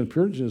expression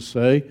Puritans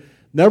say,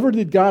 never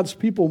did God's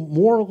people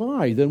more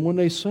lie than when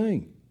they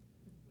sing.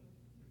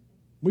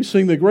 We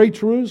sing the great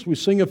truths, we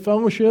sing a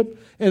fellowship,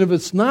 and if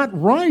it's not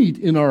right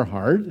in our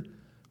heart,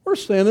 we're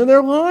standing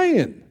there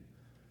lying.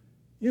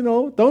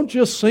 Don't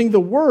just sing the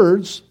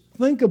words,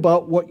 think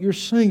about what you're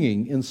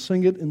singing and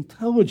sing it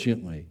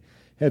intelligently.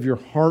 Have your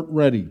heart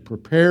ready.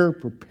 Prepare,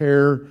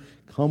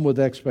 come with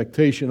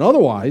expectation.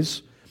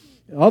 Otherwise,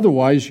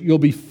 you'll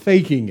be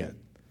faking it.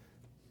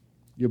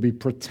 You'll be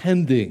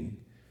pretending.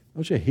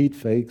 Don't you hate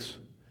fakes?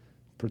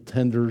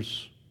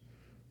 Pretenders.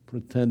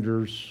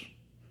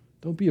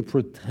 Don't be a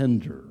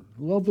pretender.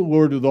 Love the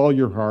Lord with all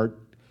your heart.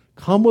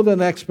 Come with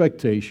an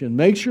expectation.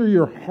 Make sure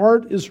your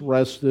heart is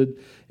rested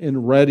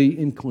and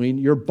ready and clean.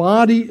 Your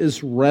body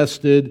is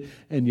rested,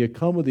 and you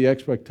come with the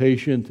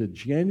expectation to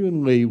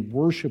genuinely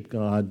worship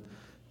God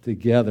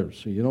together,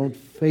 so you don't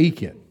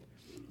fake it.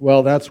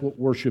 Well, that's what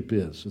worship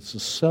is. It's a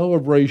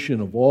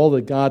celebration of all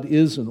that God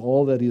is and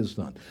all that He has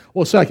done.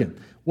 Well, second,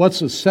 what's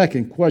the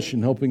second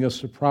question helping us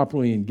to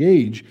properly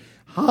engage?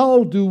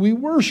 How do we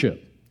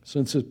worship?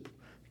 Since it's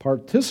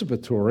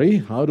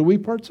participatory, how do we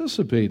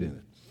participate in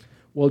it?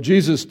 Well,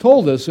 Jesus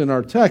told us in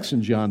our text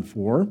in John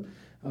 4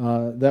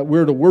 that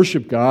we're to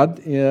worship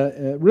God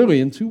really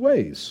in two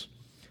ways,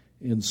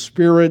 in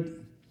spirit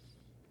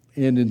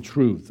and in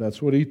truth.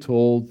 That's what He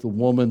told the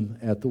woman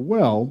at the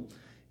well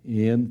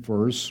in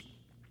verse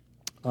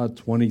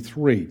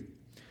 23.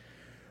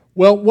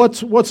 Well,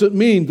 what's it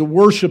mean to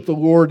worship the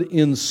Lord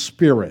in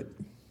spirit?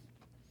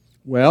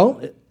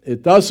 Well,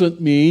 it doesn't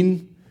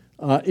mean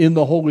in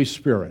the Holy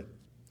Spirit.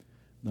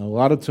 Now, a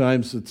lot of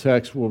times the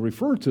text will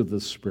refer to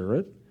the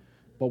Spirit,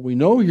 but we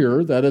know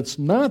here that it's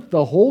not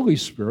the Holy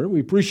Spirit.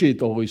 We appreciate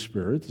the Holy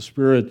Spirit. The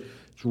Spirit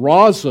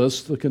draws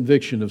us to the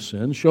conviction of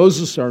sin,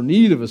 shows us our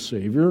need of a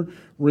Savior,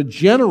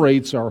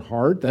 regenerates our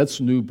heart.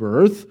 That's new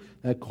birth.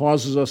 That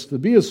causes us to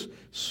be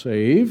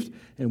saved.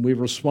 And we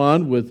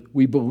respond with,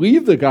 we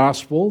believe the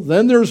gospel,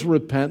 then there's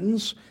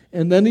repentance,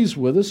 and then He's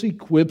with us, He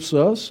equips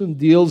us and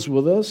deals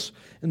with us,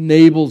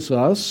 enables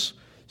us,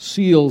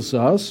 seals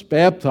us,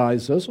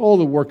 baptizes us, all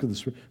the work of the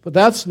Spirit. But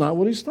that's not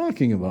what He's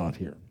talking about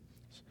here.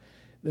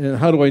 And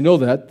how do I know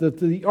that? That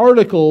the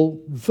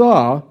article,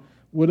 the,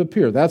 would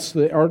appear. That's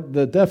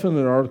the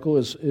definite article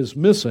is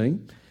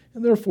missing,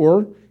 and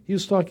therefore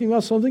He's talking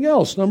about something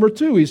else. Number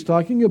two, He's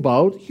talking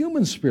about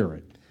human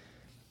spirit.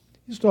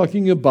 He's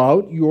talking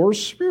about your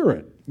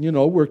spirit.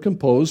 We're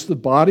composed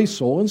of body,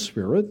 soul, and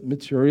spirit,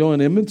 material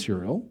and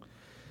immaterial.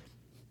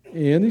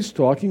 And He's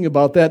talking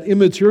about that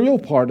immaterial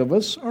part of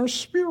us, our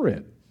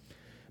spirit.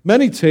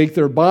 Many take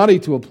their body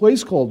to a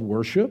place called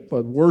worship,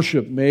 but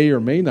worship may or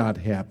may not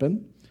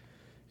happen.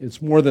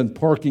 It's more than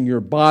parking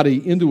your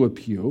body into a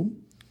pew.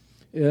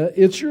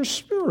 It's your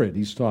spirit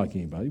He's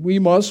talking about. We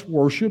must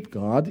worship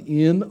God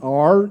in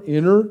our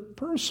inner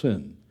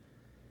person.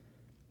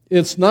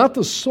 It's not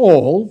the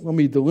soul. Let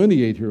me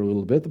delineate here a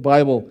little bit. The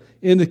Bible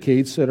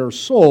indicates that our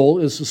soul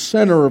is the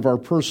center of our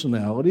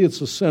personality. It's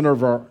the center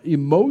of our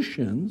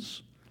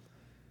emotions.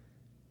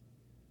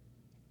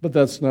 But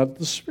that's not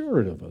the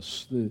spirit of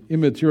us. The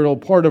immaterial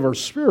part of our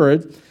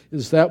spirit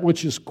is that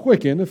which is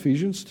quickened,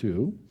 Ephesians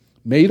 2,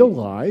 made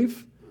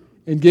alive,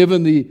 and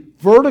given the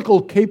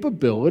vertical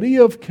capability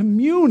of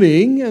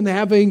communing and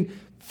having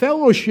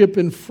fellowship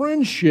and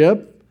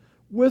friendship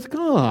with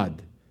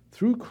God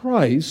through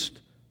Christ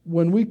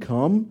when we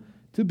come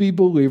to be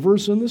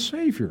believers in the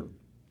Savior.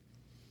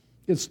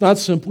 It's not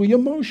simply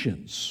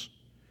emotions.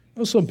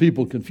 Some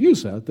people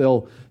confuse that.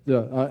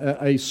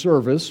 A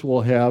service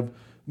will have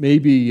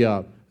maybe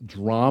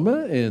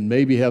drama and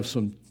maybe have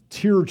some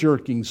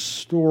tear-jerking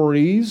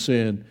stories,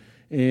 and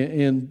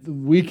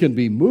we can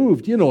be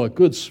moved. A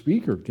good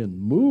speaker can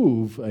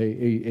move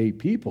a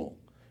people,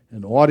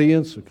 an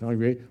audience, a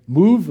congregation,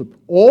 move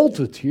all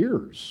to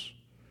tears.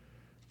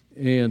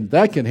 And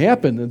that can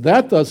happen, and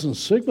that doesn't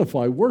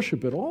signify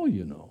worship at all,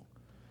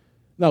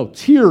 Now,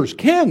 tears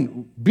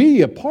can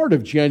be a part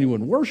of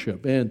genuine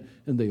worship, and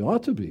they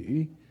ought to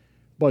be.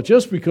 But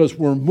just because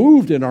we're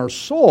moved in our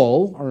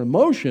soul, our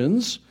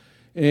emotions,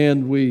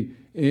 and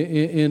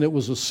it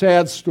was a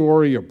sad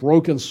story, a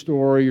broken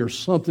story, or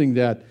something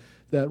that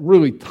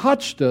really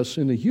touched us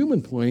in the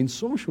human plane,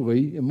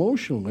 socially,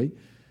 emotionally,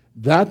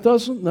 that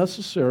doesn't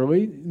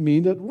necessarily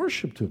mean that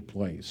worship took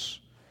place.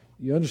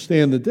 You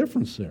understand the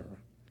difference there.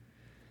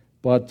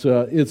 But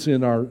it's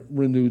in our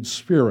renewed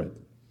spirit.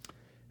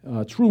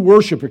 True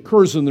worship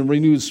occurs in the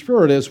renewed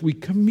spirit as we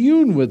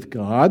commune with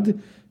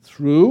God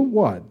through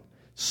what?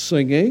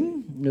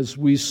 Singing, as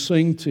we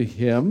sing to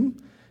Him.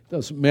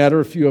 Doesn't matter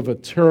if you have a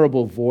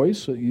terrible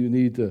voice that you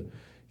need to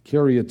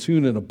carry a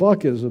tune in a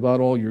bucket is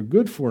about all you're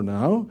good for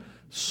now.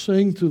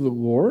 Sing to the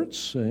Lord,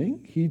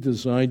 sing. He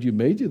designed you,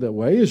 made you that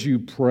way. As you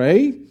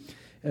pray,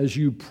 as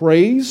you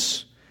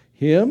praise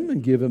Him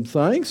and give Him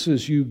thanks,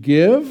 as you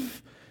give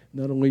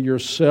not only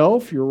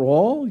yourself, your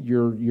all,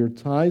 your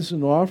tithes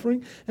and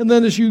offering, and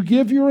then as you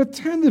give your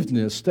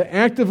attentiveness to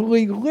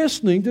actively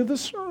listening to the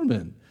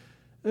sermon.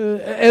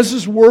 as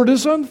His Word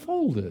is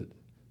unfolded.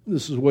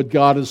 This is what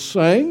God is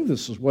saying.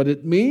 This is what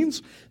it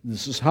means.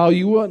 This is how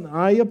you and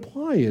I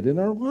apply it in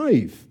our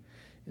life.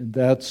 And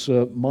that's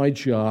my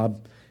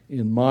job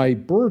and my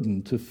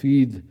burden, to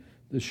feed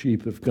the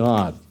sheep of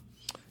God.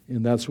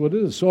 And that's what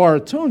it is. So our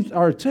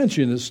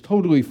attention is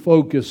totally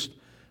focused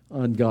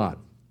on God.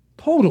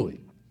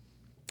 Totally.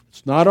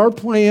 It's not our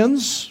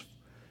plans.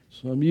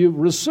 Some of you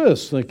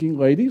resist, thinking,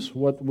 ladies,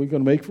 what are we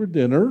going to make for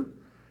dinner?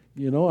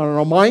 And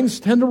our minds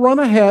tend to run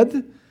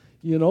ahead,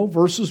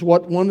 versus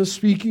what one is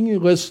speaking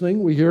and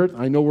listening. We hear it.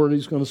 I know what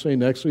he's going to say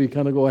next, so you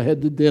kind of go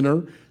ahead to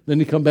dinner. Then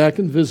you come back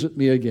and visit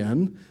me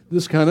again.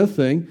 This kind of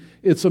thing.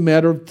 It's a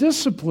matter of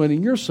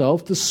disciplining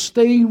yourself to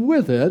stay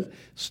with it,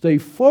 stay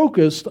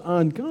focused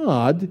on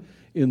God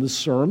in the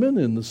sermon,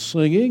 in the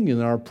singing,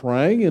 in our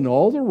praying, and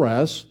all the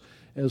rest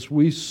as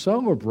we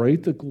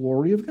celebrate the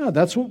glory of God.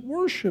 That's what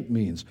worship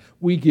means.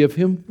 We give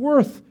Him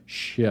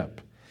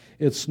worship.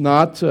 It's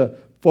not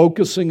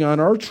focusing on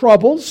our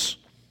troubles.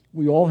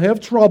 We all have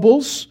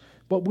troubles,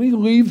 but we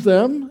leave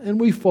them and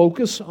we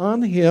focus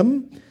on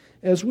Him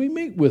as we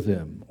meet with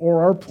Him,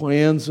 or our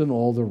plans and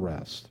all the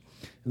rest.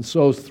 And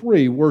so,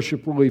 3,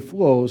 worship really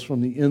flows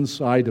from the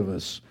inside of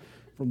us,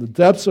 from the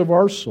depths of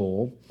our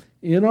soul,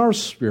 in our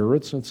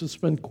spirit, since it's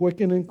been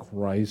quickened in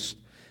Christ,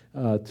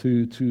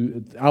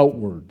 to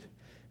outward.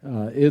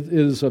 It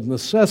is of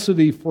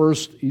necessity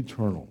first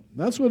eternal.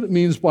 That's what it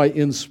means by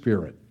in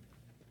spirit.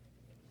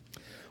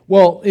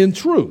 Well, in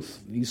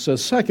truth, he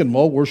says, second of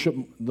all, worship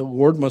the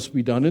Lord must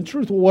be done in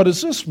truth. Well, what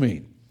does this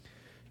mean?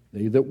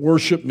 They that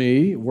worship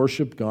me,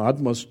 worship God,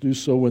 must do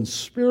so in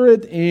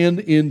spirit and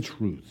in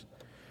truth.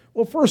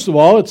 Well, first of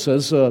all, it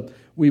says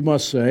we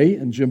must say,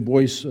 and Jim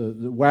Boyce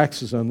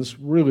waxes on this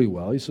really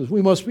well, he says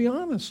we must be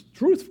honest,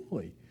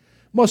 truthfully.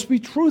 Must be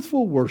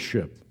truthful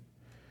worship.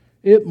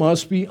 It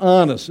must be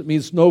honest. It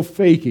means no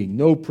faking,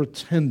 no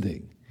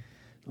pretending.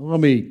 Now, let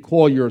me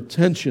call your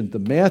attention to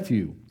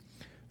Matthew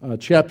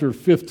chapter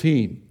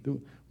 15.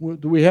 Do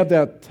we have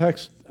that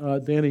text,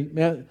 Danny?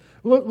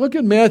 Look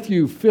at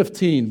Matthew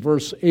 15,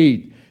 verse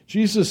 8.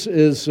 Jesus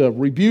is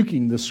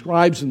rebuking the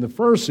scribes and the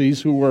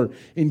Pharisees who were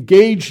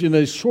engaged in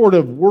a sort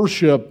of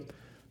worship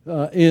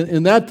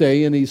in that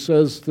day, and he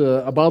says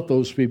about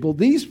those people,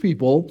 these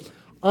people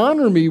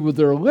honor me with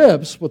their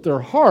lips, but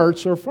their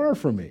hearts are far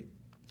from me.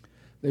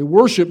 They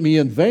worship me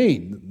in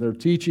vain. Their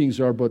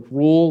teachings are but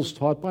rules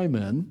taught by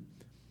men.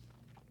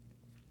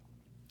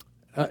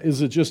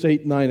 Is it just 8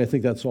 and 9? I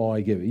think that's all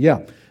I give you.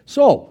 Yeah.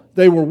 So,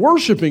 they were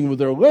worshiping with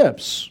their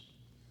lips.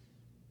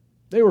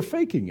 They were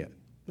faking it.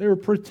 They were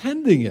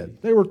pretending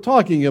it. They were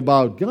talking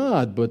about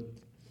God, but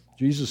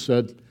Jesus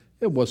said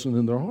it wasn't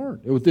in their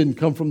heart. It didn't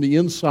come from the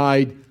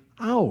inside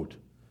out.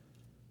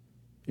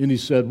 And he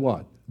said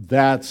what?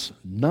 That's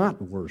not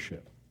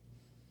worship.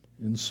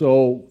 And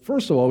so,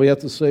 first of all, we have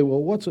to say,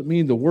 well, what's it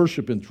mean to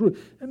worship in truth?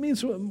 It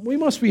means we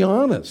must be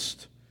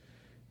honest.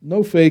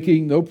 No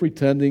faking, no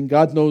pretending.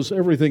 God knows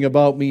everything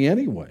about me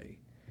anyway.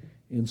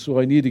 And so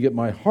I need to get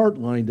my heart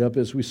lined up,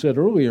 as we said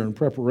earlier, in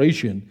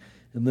preparation.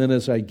 And then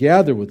as I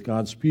gather with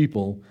God's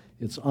people,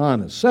 it's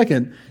honest.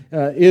 Second,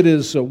 it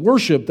is a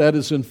worship that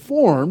is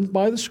informed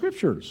by the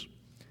Scriptures.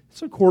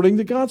 It's according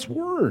to God's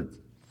Word.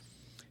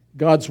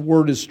 God's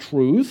Word is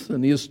truth,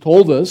 and He has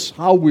told us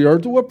how we are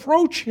to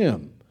approach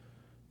Him.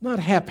 Not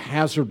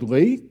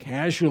haphazardly,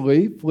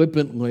 casually,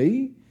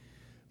 flippantly,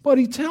 but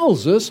He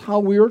tells us how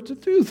we are to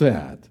do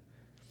that.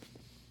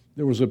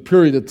 There was a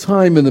period of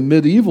time in the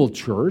medieval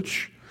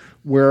church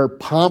where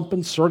pomp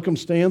and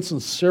circumstance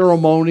and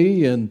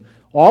ceremony and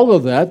all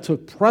of that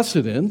took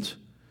precedent,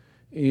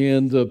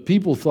 and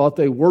people thought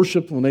they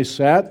worshiped when they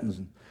sat,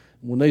 and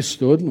when they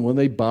stood, and when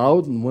they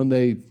bowed, and when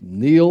they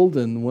kneeled,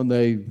 and when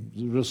they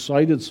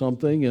recited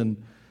something,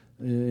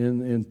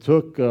 and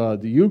took the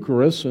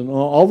Eucharist and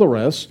all the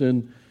rest,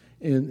 and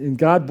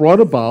God brought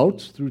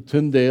about, through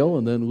Tyndale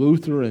and then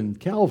Luther and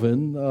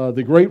Calvin,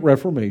 the Great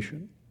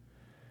Reformation.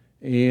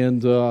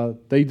 And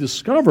they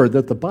discovered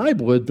that the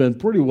Bible had been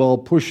pretty well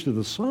pushed to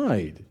the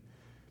side.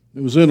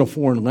 It was in a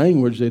foreign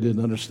language they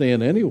didn't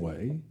understand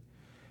anyway.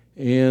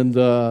 And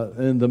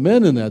the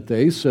men in that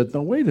day said,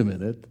 now wait a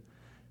minute,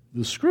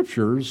 the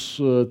Scriptures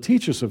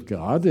teach us of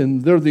God,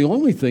 and they're the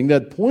only thing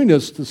that point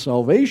us to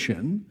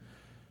salvation.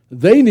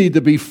 They need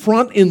to be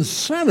front and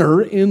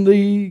center in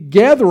the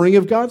gathering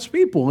of God's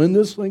people in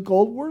this thing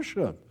called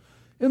worship,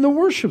 in the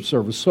worship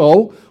service.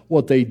 So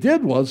what they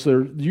did was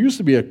there used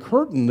to be a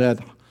curtain that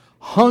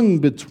hung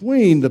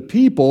between the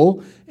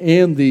people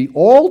and the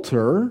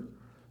altar.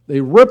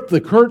 They ripped the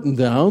curtain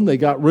down. They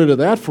got rid of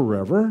that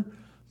forever.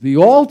 The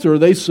altar,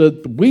 they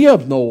said, we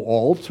have no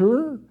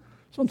altar.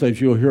 Sometimes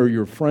you'll hear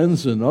your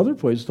friends in other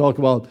places talk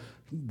about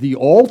the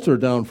altar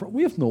down front.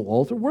 We have no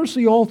altar. Where's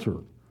the altar?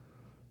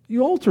 The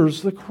altar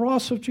is the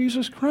cross of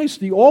Jesus Christ.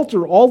 The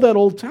altar, all that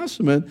Old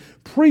Testament,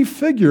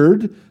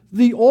 prefigured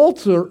the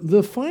altar,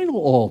 the final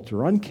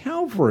altar on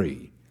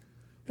Calvary.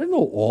 There's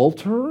no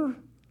altar.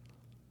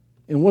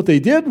 And what they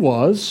did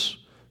was,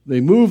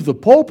 they moved the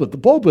pulpit. The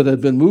pulpit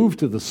had been moved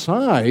to the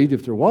side,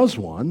 if there was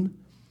one,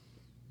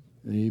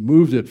 And he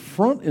moved it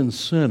front and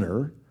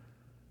center,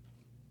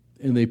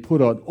 and they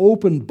put an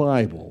open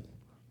Bible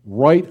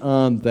right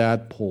on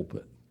that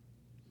pulpit.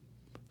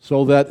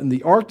 So that in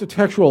the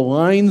architectural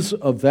lines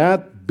of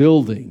that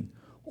building,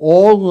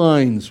 all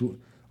lines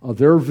of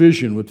their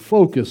vision would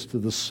focus to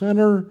the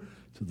center,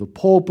 to the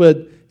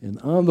pulpit, and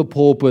on the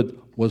pulpit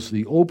was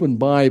the open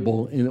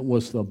Bible, and it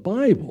was the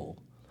Bible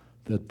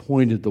that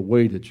pointed the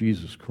way to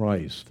Jesus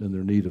Christ and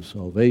their need of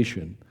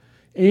salvation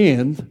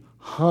and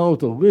how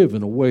to live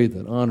in a way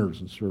that honors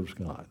and serves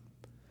God.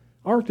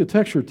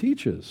 Architecture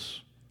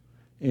teaches,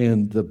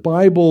 and the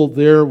Bible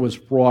there was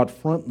brought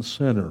front and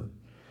center.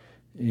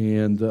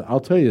 And I'll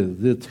tell you,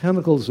 the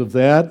tentacles of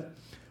that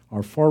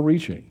are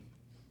far-reaching.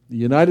 The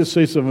United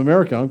States of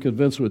America, I'm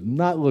convinced, would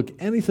not look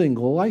anything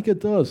like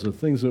it does, the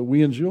things that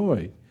we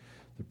enjoy,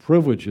 the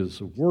privileges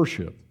of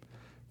worship,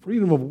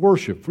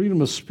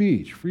 freedom of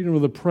speech, freedom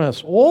of the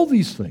press. All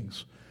these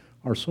things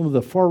are some of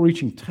the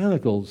far-reaching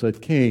tentacles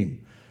that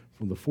came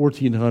from the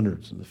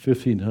 1400s and the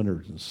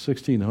 1500s and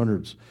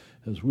 1600s,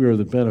 as we are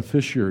the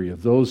beneficiary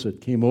of those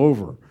that came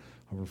over,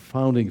 our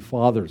founding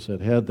fathers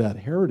that had that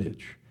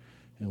heritage,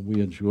 and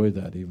we enjoy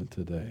that even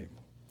today.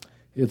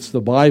 It's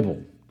the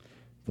Bible,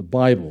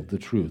 the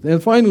truth.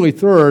 And finally,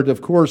 third,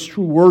 of course,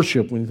 true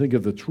worship, when you think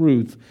of the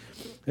truth,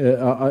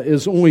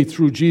 is only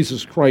through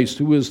Jesus Christ,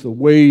 who is the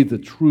way, the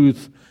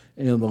truth,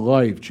 and the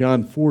life.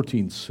 John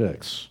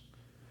 14:6.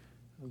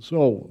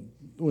 So,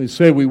 when we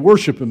say we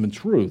worship Him in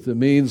truth, it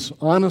means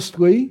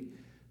honestly,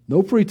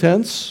 no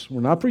pretense.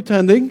 We're not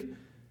pretending.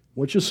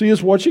 What you see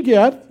is what you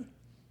get.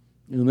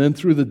 And then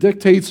through the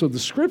dictates of the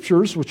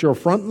Scriptures, which are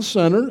front and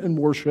center in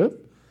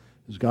worship,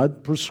 as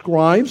God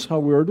prescribes how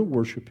we are to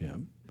worship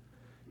Him.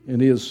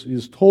 And He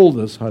has told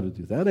us how to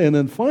do that. And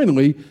then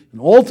finally,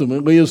 and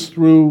ultimately, is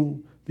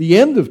through the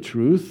end of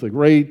truth, the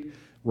great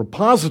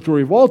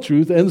repository of all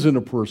truth, ends in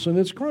a person,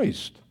 it's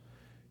Christ.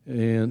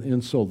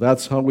 And so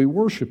that's how we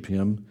worship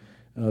Him,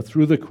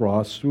 through the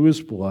cross, through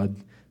His blood,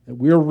 that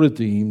we are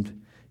redeemed,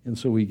 and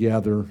so we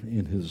gather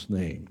in His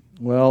name.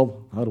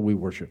 Well, how do we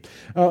worship?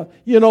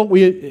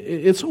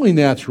 It's only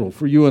natural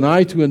for you and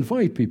I to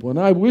invite people, and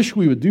I wish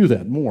we would do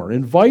that more.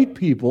 Invite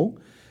people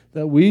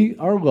that we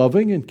are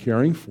loving and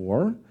caring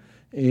for,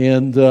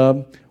 and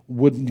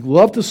would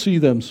love to see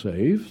them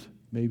saved.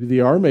 Maybe they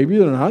are, maybe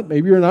they're not,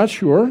 maybe you're not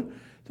sure.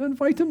 To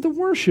invite them to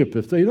worship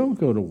if they don't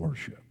go to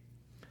worship.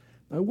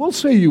 I will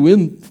tell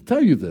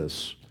you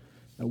this,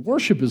 that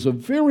worship is a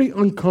very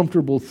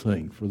uncomfortable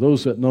thing for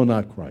those that know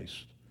not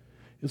Christ.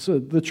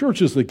 The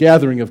church is the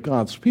gathering of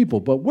God's people,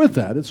 but with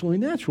that, it's only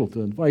natural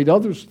to invite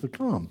others to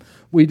come.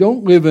 We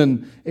don't live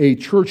in a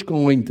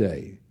church-going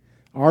day.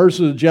 Ours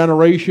is a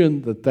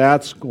generation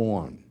that's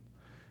gone.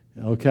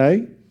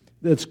 Okay?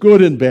 That's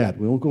good and bad.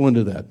 We won't go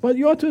into that. But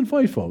you ought to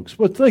invite folks.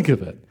 But think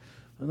of it.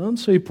 An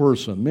unsaved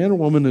person, man or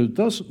woman who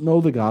doesn't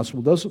know the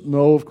gospel, doesn't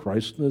know of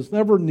Christ, and has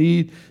never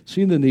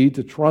seen the need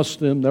to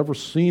trust Him, never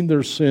seen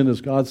their sin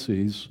as God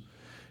sees,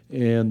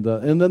 and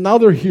then now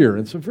they're here.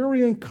 It's a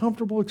very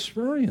uncomfortable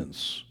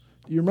experience.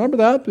 Do you remember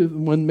that?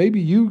 When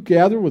maybe you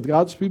gather with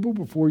God's people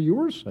before you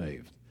were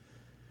saved.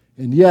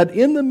 And yet,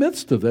 in the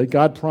midst of it,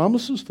 God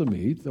promises to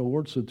meet. The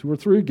Lord said 2 or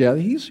 3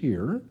 gather. He's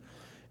here.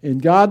 And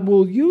God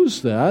will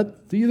use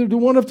that to either do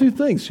one of two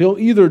things. He'll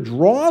either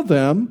draw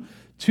them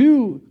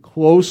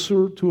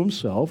closer to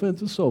Himself and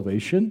to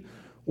salvation,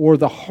 or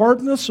the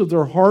hardness of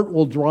their heart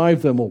will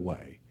drive them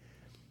away.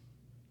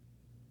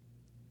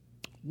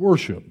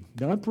 Worship.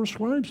 God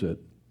prescribes it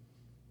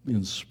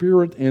in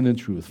spirit and in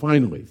truth.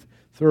 Finally,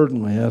 third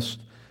and last,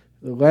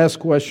 the last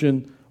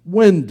question,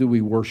 when do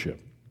we worship?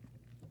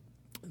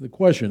 The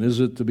question, is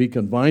it to be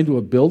confined to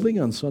a building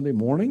on Sunday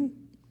morning?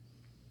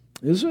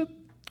 Is it?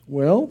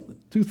 Well,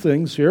 2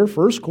 things here.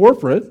 First,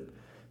 corporate.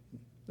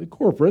 The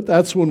corporate,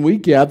 that's when we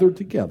gather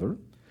together.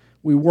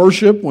 We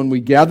worship when we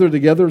gather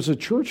together as a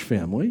church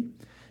family.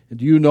 And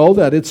do you know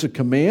that it's a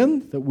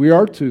command that we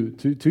are to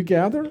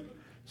gather?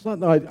 It's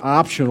not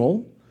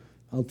optional.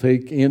 I'll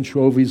take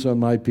anchovies on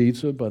my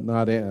pizza, but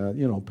not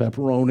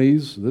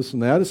pepperonis, this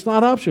and that. It's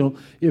not optional.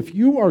 If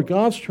you are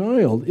God's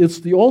child, it's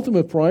the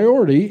ultimate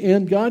priority,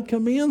 and God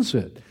commands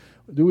it.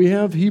 Do we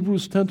have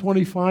Hebrews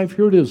 10:25?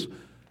 Here it is.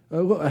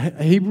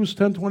 Hebrews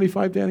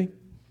 10:25, Danny?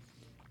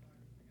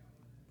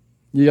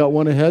 You got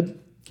one ahead?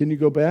 Can you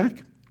go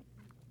back?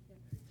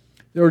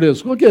 There it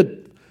is. Look at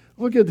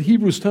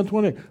Hebrews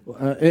 10:20.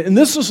 And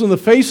this is in the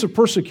face of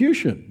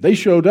persecution. They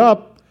showed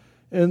up,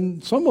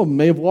 and some of them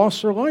may have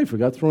lost their life or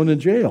got thrown in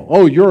jail.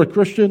 Oh, you're a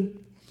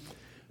Christian?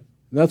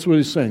 That's what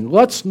he's saying.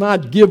 Let's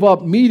not give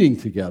up meeting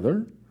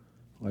together,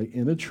 like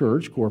in a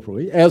church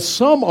corporately, as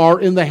some are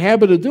in the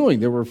habit of doing.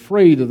 They were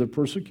afraid of the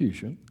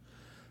persecution.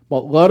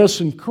 But let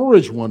us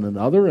encourage one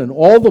another, and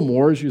all the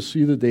more as you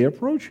see the day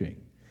approaching,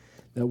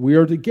 that we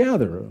are to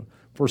gather.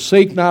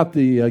 Forsake not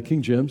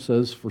King James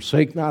says,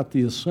 forsake not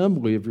the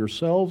assembly of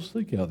yourselves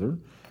together,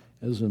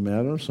 as a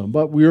matter of some,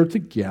 but we are to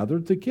gather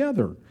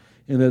together.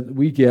 And that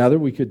we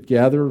could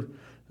gather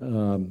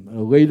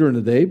later in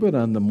the day, but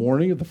on the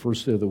morning of the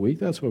first day of the week,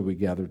 that's why we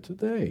gather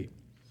today.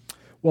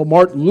 Well,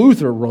 Martin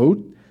Luther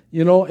wrote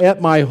At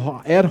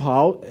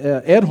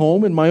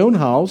home in my own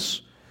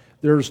house,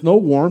 there's no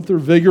warmth or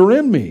vigor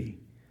in me.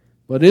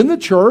 But in the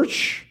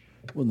church,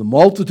 when the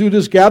multitude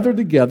is gathered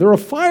together, a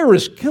fire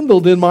is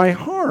kindled in my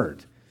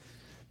heart.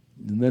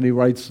 And then he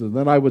writes,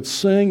 then I would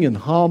sing and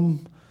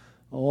hum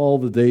all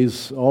the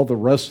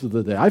rest of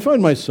the day. I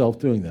find myself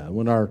doing that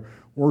when our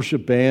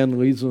worship band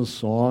leads in a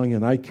song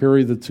and I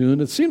carry the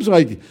tune. It seems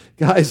like,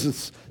 guys,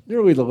 it's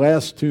nearly the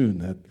last tune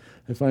that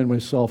I find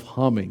myself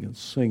humming and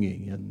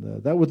singing,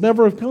 and that would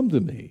never have come to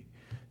me.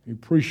 We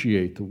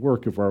appreciate the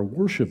work of our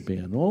worship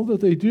band, all that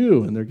they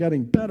do, and they're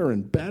getting better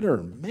and better,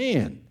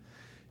 man.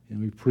 And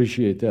we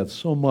appreciate that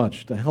so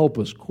much to help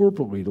us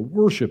corporately to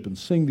worship and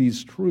sing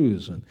these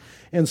truths.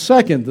 And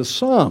second, the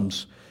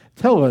Psalms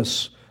tell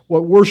us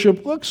what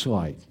worship looks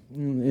like.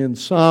 In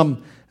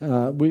Psalm,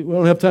 we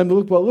don't have time to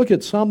look, but look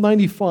at Psalm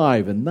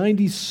 95 and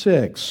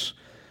 96.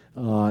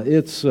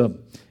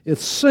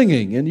 It's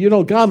singing,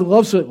 and God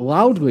loves it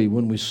loudly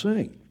when we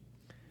sing.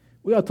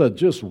 We ought to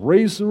just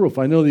raise the roof.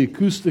 I know the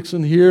acoustics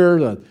in here,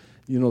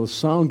 the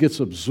sound gets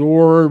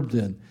absorbed,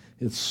 and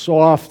it's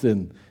soft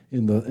in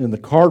the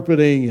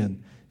carpeting,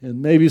 and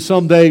maybe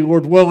someday,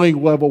 Lord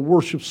willing, we'll have a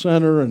worship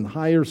center and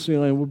higher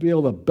ceiling. We'll be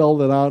able to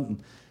belt it out,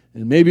 and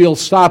maybe it'll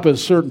stop at a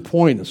certain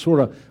point and sort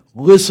of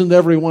listen to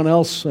everyone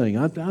else sing.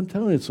 I'm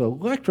telling you, it's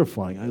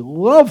electrifying. I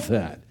love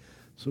that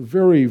so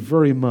very,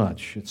 very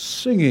much. It's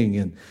singing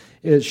and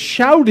it's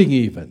shouting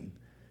even.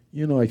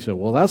 I said,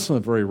 well, that's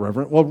not very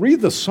reverent. Well,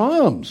 read the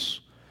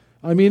Psalms.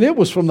 I mean, it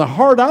was from the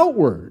heart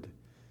outward.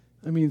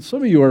 I mean,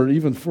 some of you are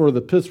even for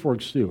the Pittsburgh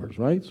Steelers,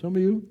 right? Some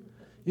of you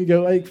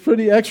go, like,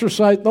 pretty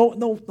exercise.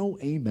 No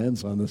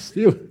amens on the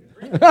Steelers.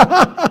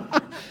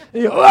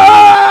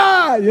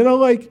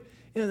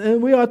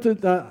 And we ought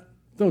to,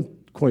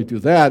 don't quite do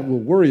that. We'll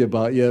worry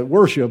about you at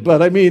worship.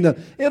 But I mean,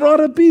 it ought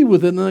to be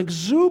with an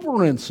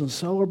exuberance and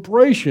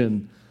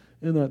celebration.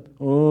 And that,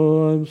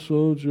 I'm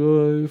so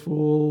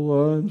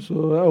joyful,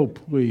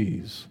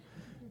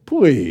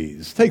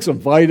 please, take some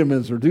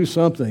vitamins or do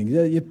something.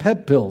 Your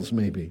pep pills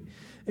maybe.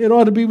 It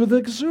ought to be with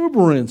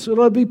exuberance. It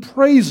ought to be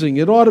praising.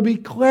 It ought to be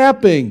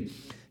clapping.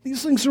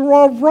 These things are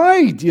all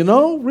right,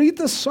 Read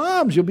the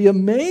Psalms. You'll be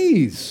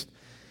amazed.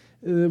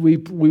 We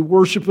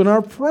worship in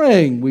our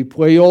praying. We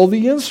play all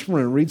the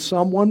instrument. Read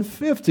Psalm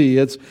 150.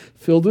 It's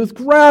filled with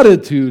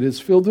gratitude. It's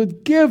filled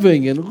with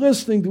giving and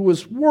listening to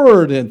His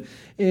Word and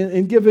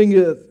giving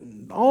it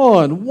awe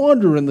and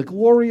wonder in the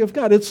glory of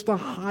God. It's the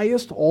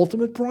highest,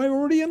 ultimate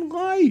priority in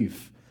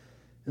life.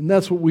 And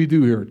that's what we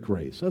do here at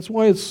Grace. That's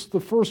why it's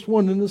the first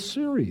one in this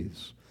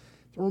series.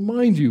 To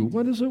remind you,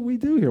 what is it we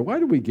do here? Why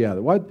do we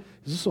gather? Is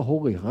this a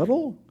holy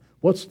huddle?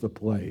 What's the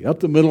play? Up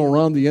the middle,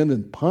 around the end,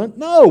 and punt?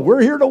 No,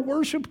 we're here to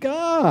worship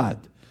God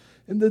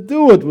and to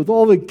do it with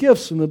all the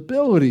gifts and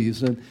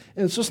abilities. And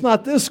it's just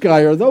not this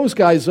guy or those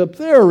guys up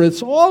there.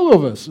 It's all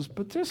of us. It's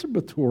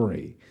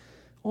participatory.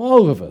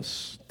 All of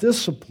us,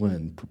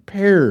 disciplined,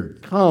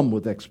 prepared, come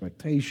with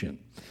expectation.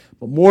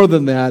 But more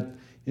than that,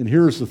 and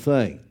here's the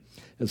thing,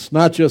 it's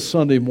not just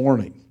Sunday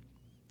morning.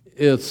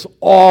 It's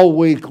all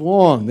week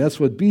long. That's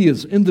what B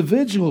is,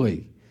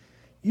 individually.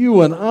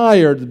 You and I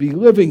are to be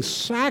living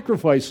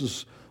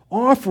sacrifices,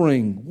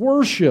 offering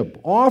worship,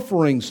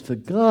 offerings to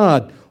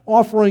God,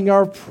 offering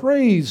our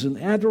praise and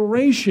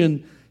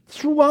adoration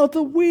throughout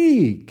the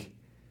week.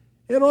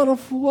 It ought to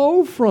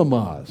flow from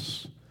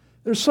us.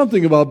 There's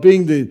something about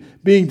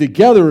being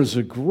together as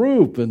a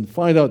group and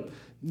find out,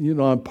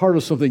 I'm part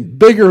of something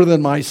bigger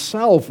than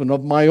myself and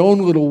of my own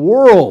little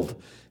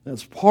world.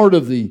 That's part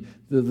of the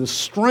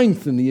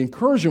strength and the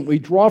encouragement we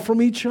draw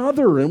from each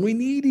other, and we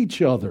need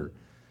each other.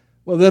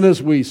 Well, then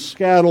as we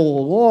scuttle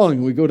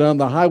along, we go down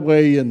the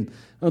highway and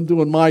I'm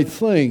doing my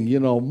thing,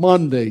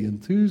 Monday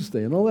and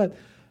Tuesday and all that.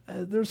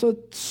 There's a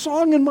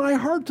song in my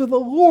heart to the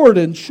Lord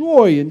and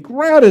joy and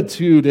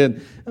gratitude,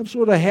 and I'm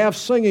sort of half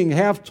singing,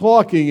 half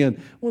talking,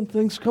 and when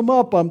things come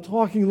up, I'm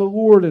talking to the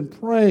Lord and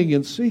praying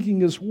and seeking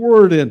His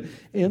Word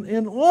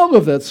and all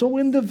of that. So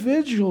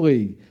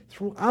individually,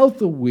 throughout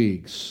the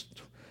weeks,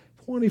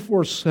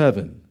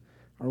 24/7,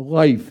 our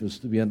life is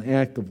to be an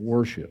act of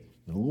worship.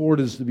 The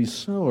Lord is to be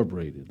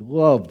celebrated,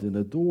 loved, and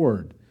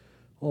adored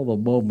all the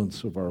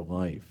moments of our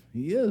life.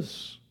 He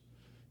is.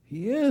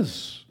 He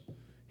is.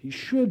 He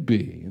should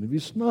be. And if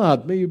He's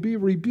not, may you be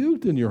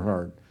rebuked in your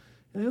heart.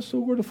 And ask the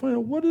Lord to find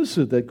out what is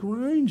it that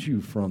grinds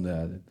you from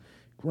that. It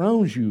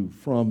grounds you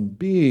from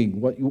being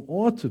what you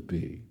ought to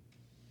be.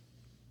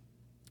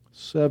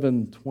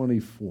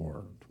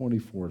 7:24,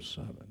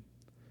 24/7.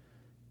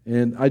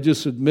 And I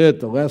just admit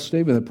the last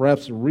statement that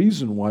perhaps the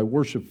reason why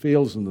worship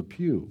fails in the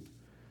pew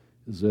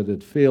is that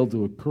it failed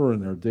to occur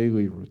in our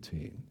daily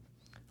routine.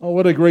 Oh,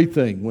 what a great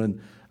thing when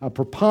a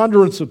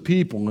preponderance of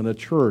people in a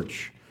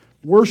church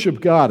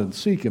worship God and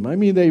seek Him. I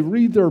mean, they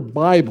read their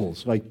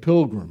Bibles like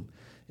Pilgrim.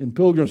 In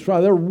Pilgrim's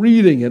Progress, they're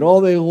reading it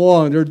all day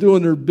long. They're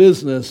doing their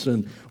business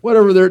and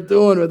whatever they're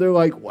doing, they're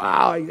like,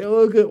 wow,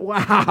 look at,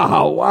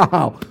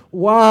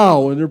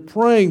 wow. And they're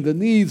praying the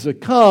needs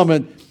that come.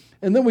 And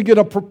then we get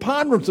a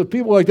preponderance of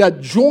people like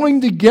that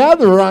joined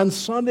together on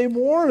Sunday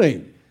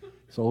morning.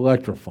 It's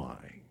electrifying.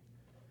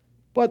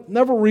 But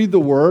never read the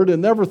Word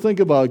and never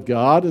think about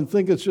God and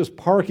think it's just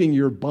parking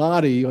your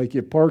body, like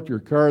you park your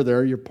car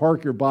there, you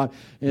park your body,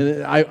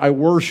 and I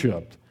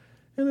worshiped.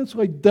 And it's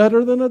like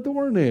deader than a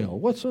doornail.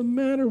 What's the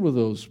matter with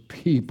those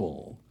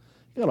people?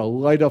 You got to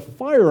light a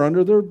fire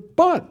under their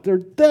butt. They're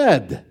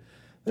dead.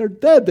 They're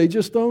dead. They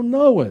just don't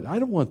know it. I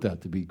don't want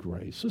that to be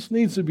grace. This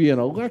needs to be an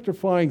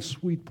electrifying,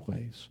 sweet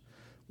place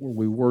where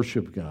we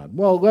worship God.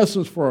 Well,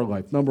 lessons for our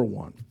life. Number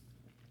one,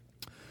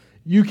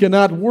 you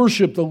cannot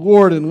worship the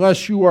Lord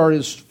unless you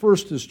are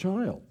first His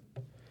child.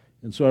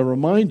 And so I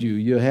remind you,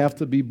 you have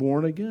to be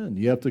born again.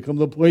 You have to come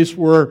to the place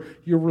where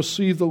you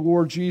receive the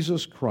Lord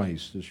Jesus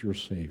Christ as your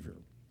Savior.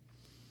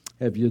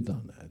 Have you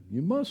done that?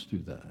 You must do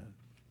that.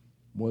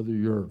 Whether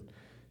you're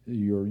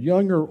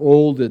young or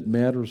old, it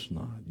matters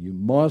not. You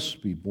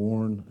must be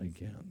born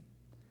again.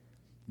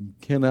 You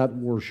cannot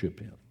worship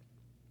Him.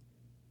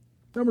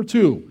 Number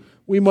two,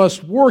 we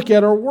must work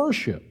at our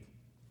worship.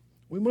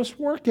 We must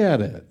work at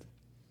it.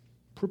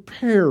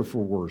 Prepare for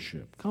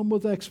worship. Come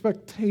with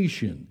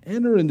expectation.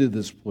 Enter into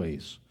this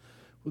place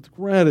with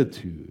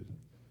gratitude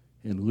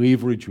and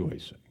leave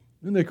rejoicing.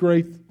 Isn't it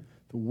great?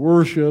 The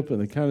worship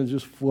and it kind of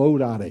just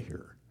float out of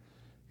here.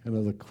 Kind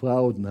of the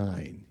cloud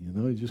nine.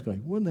 You're just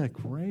going, wasn't that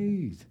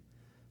great?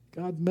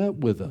 God met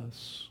with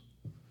us.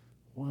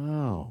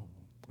 Wow.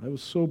 I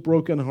was so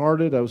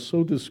brokenhearted. I was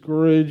so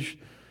discouraged.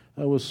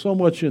 I was so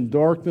much in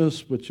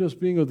darkness, but just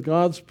being with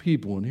God's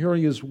people and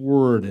hearing His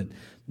Word and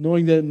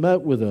knowing that it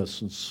met with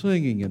us and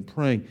singing and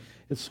praying,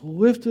 it's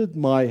lifted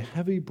my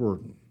heavy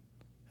burden.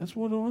 That's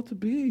what it ought to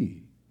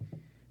be.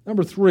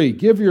 Number three,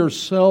 give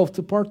yourself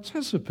to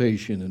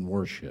participation in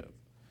worship.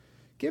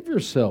 Give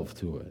yourself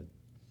to it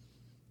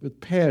with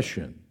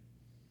passion,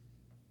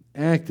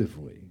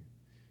 actively,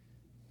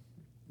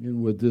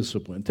 and with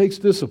discipline. It takes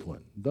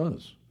discipline. It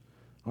does.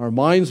 Our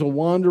minds will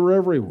wander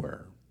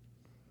everywhere.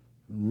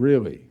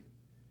 Really,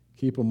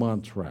 keep them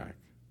on track.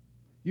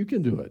 You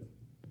can do it.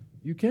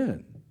 You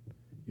can.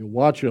 You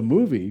watch a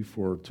movie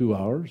for 2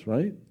 hours,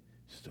 right?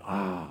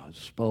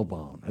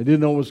 Spellbound. I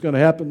didn't know what was going to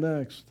happen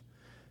next.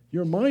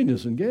 Your mind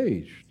is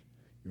engaged.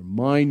 Your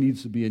mind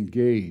needs to be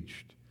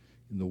engaged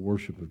in the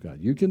worship of God.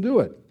 You can do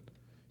it.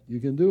 You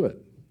can do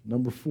it.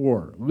 Number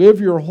four, live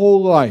your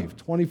whole life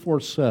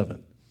 24/7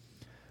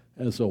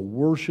 as a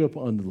worship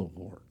unto the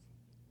Lord.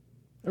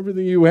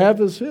 Everything you have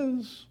is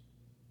His.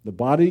 The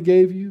body He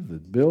gave you, the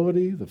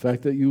ability, the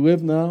fact that you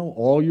live now,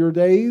 all your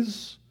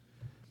days,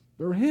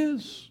 they're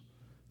His.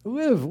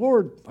 Live,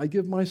 Lord, I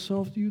give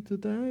myself to you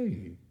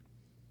today.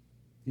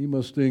 He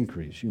must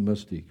increase, you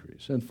must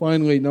decrease. And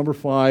finally, number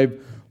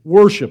five,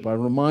 worship. I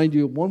remind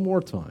you one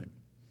more time.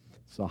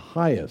 It's the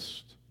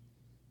highest,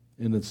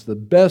 and it's the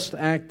best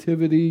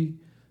activity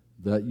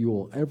that you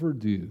will ever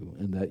do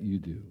and that you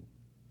do.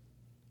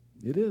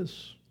 It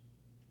is.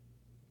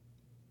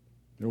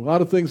 There are a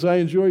lot of things I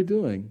enjoy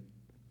doing.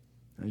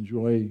 I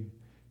enjoy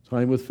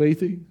time with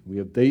Faithy. We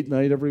have date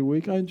night every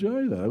week. I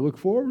enjoy that. I look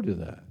forward to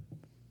that.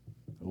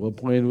 I love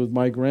playing with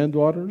my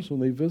granddaughters when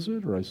they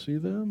visit or I see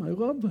them. I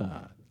love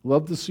that.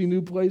 Love to see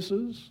new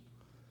places.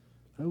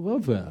 I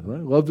love that,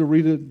 right? Love to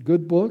read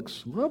good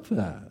books. Love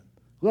that.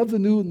 Love the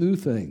new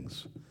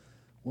things.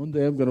 One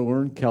day I'm going to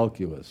learn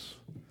calculus.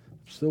 I'm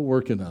still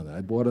working on it. I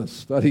bought a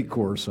study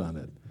course on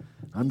it.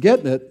 I'm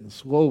getting it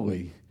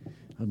slowly.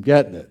 I'm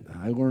getting it.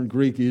 I learned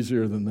Greek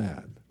easier than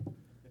that.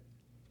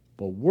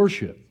 But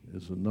worship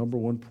is the number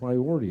one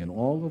priority in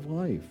all of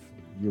life.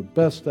 Your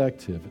best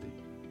activity.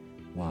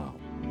 Wow.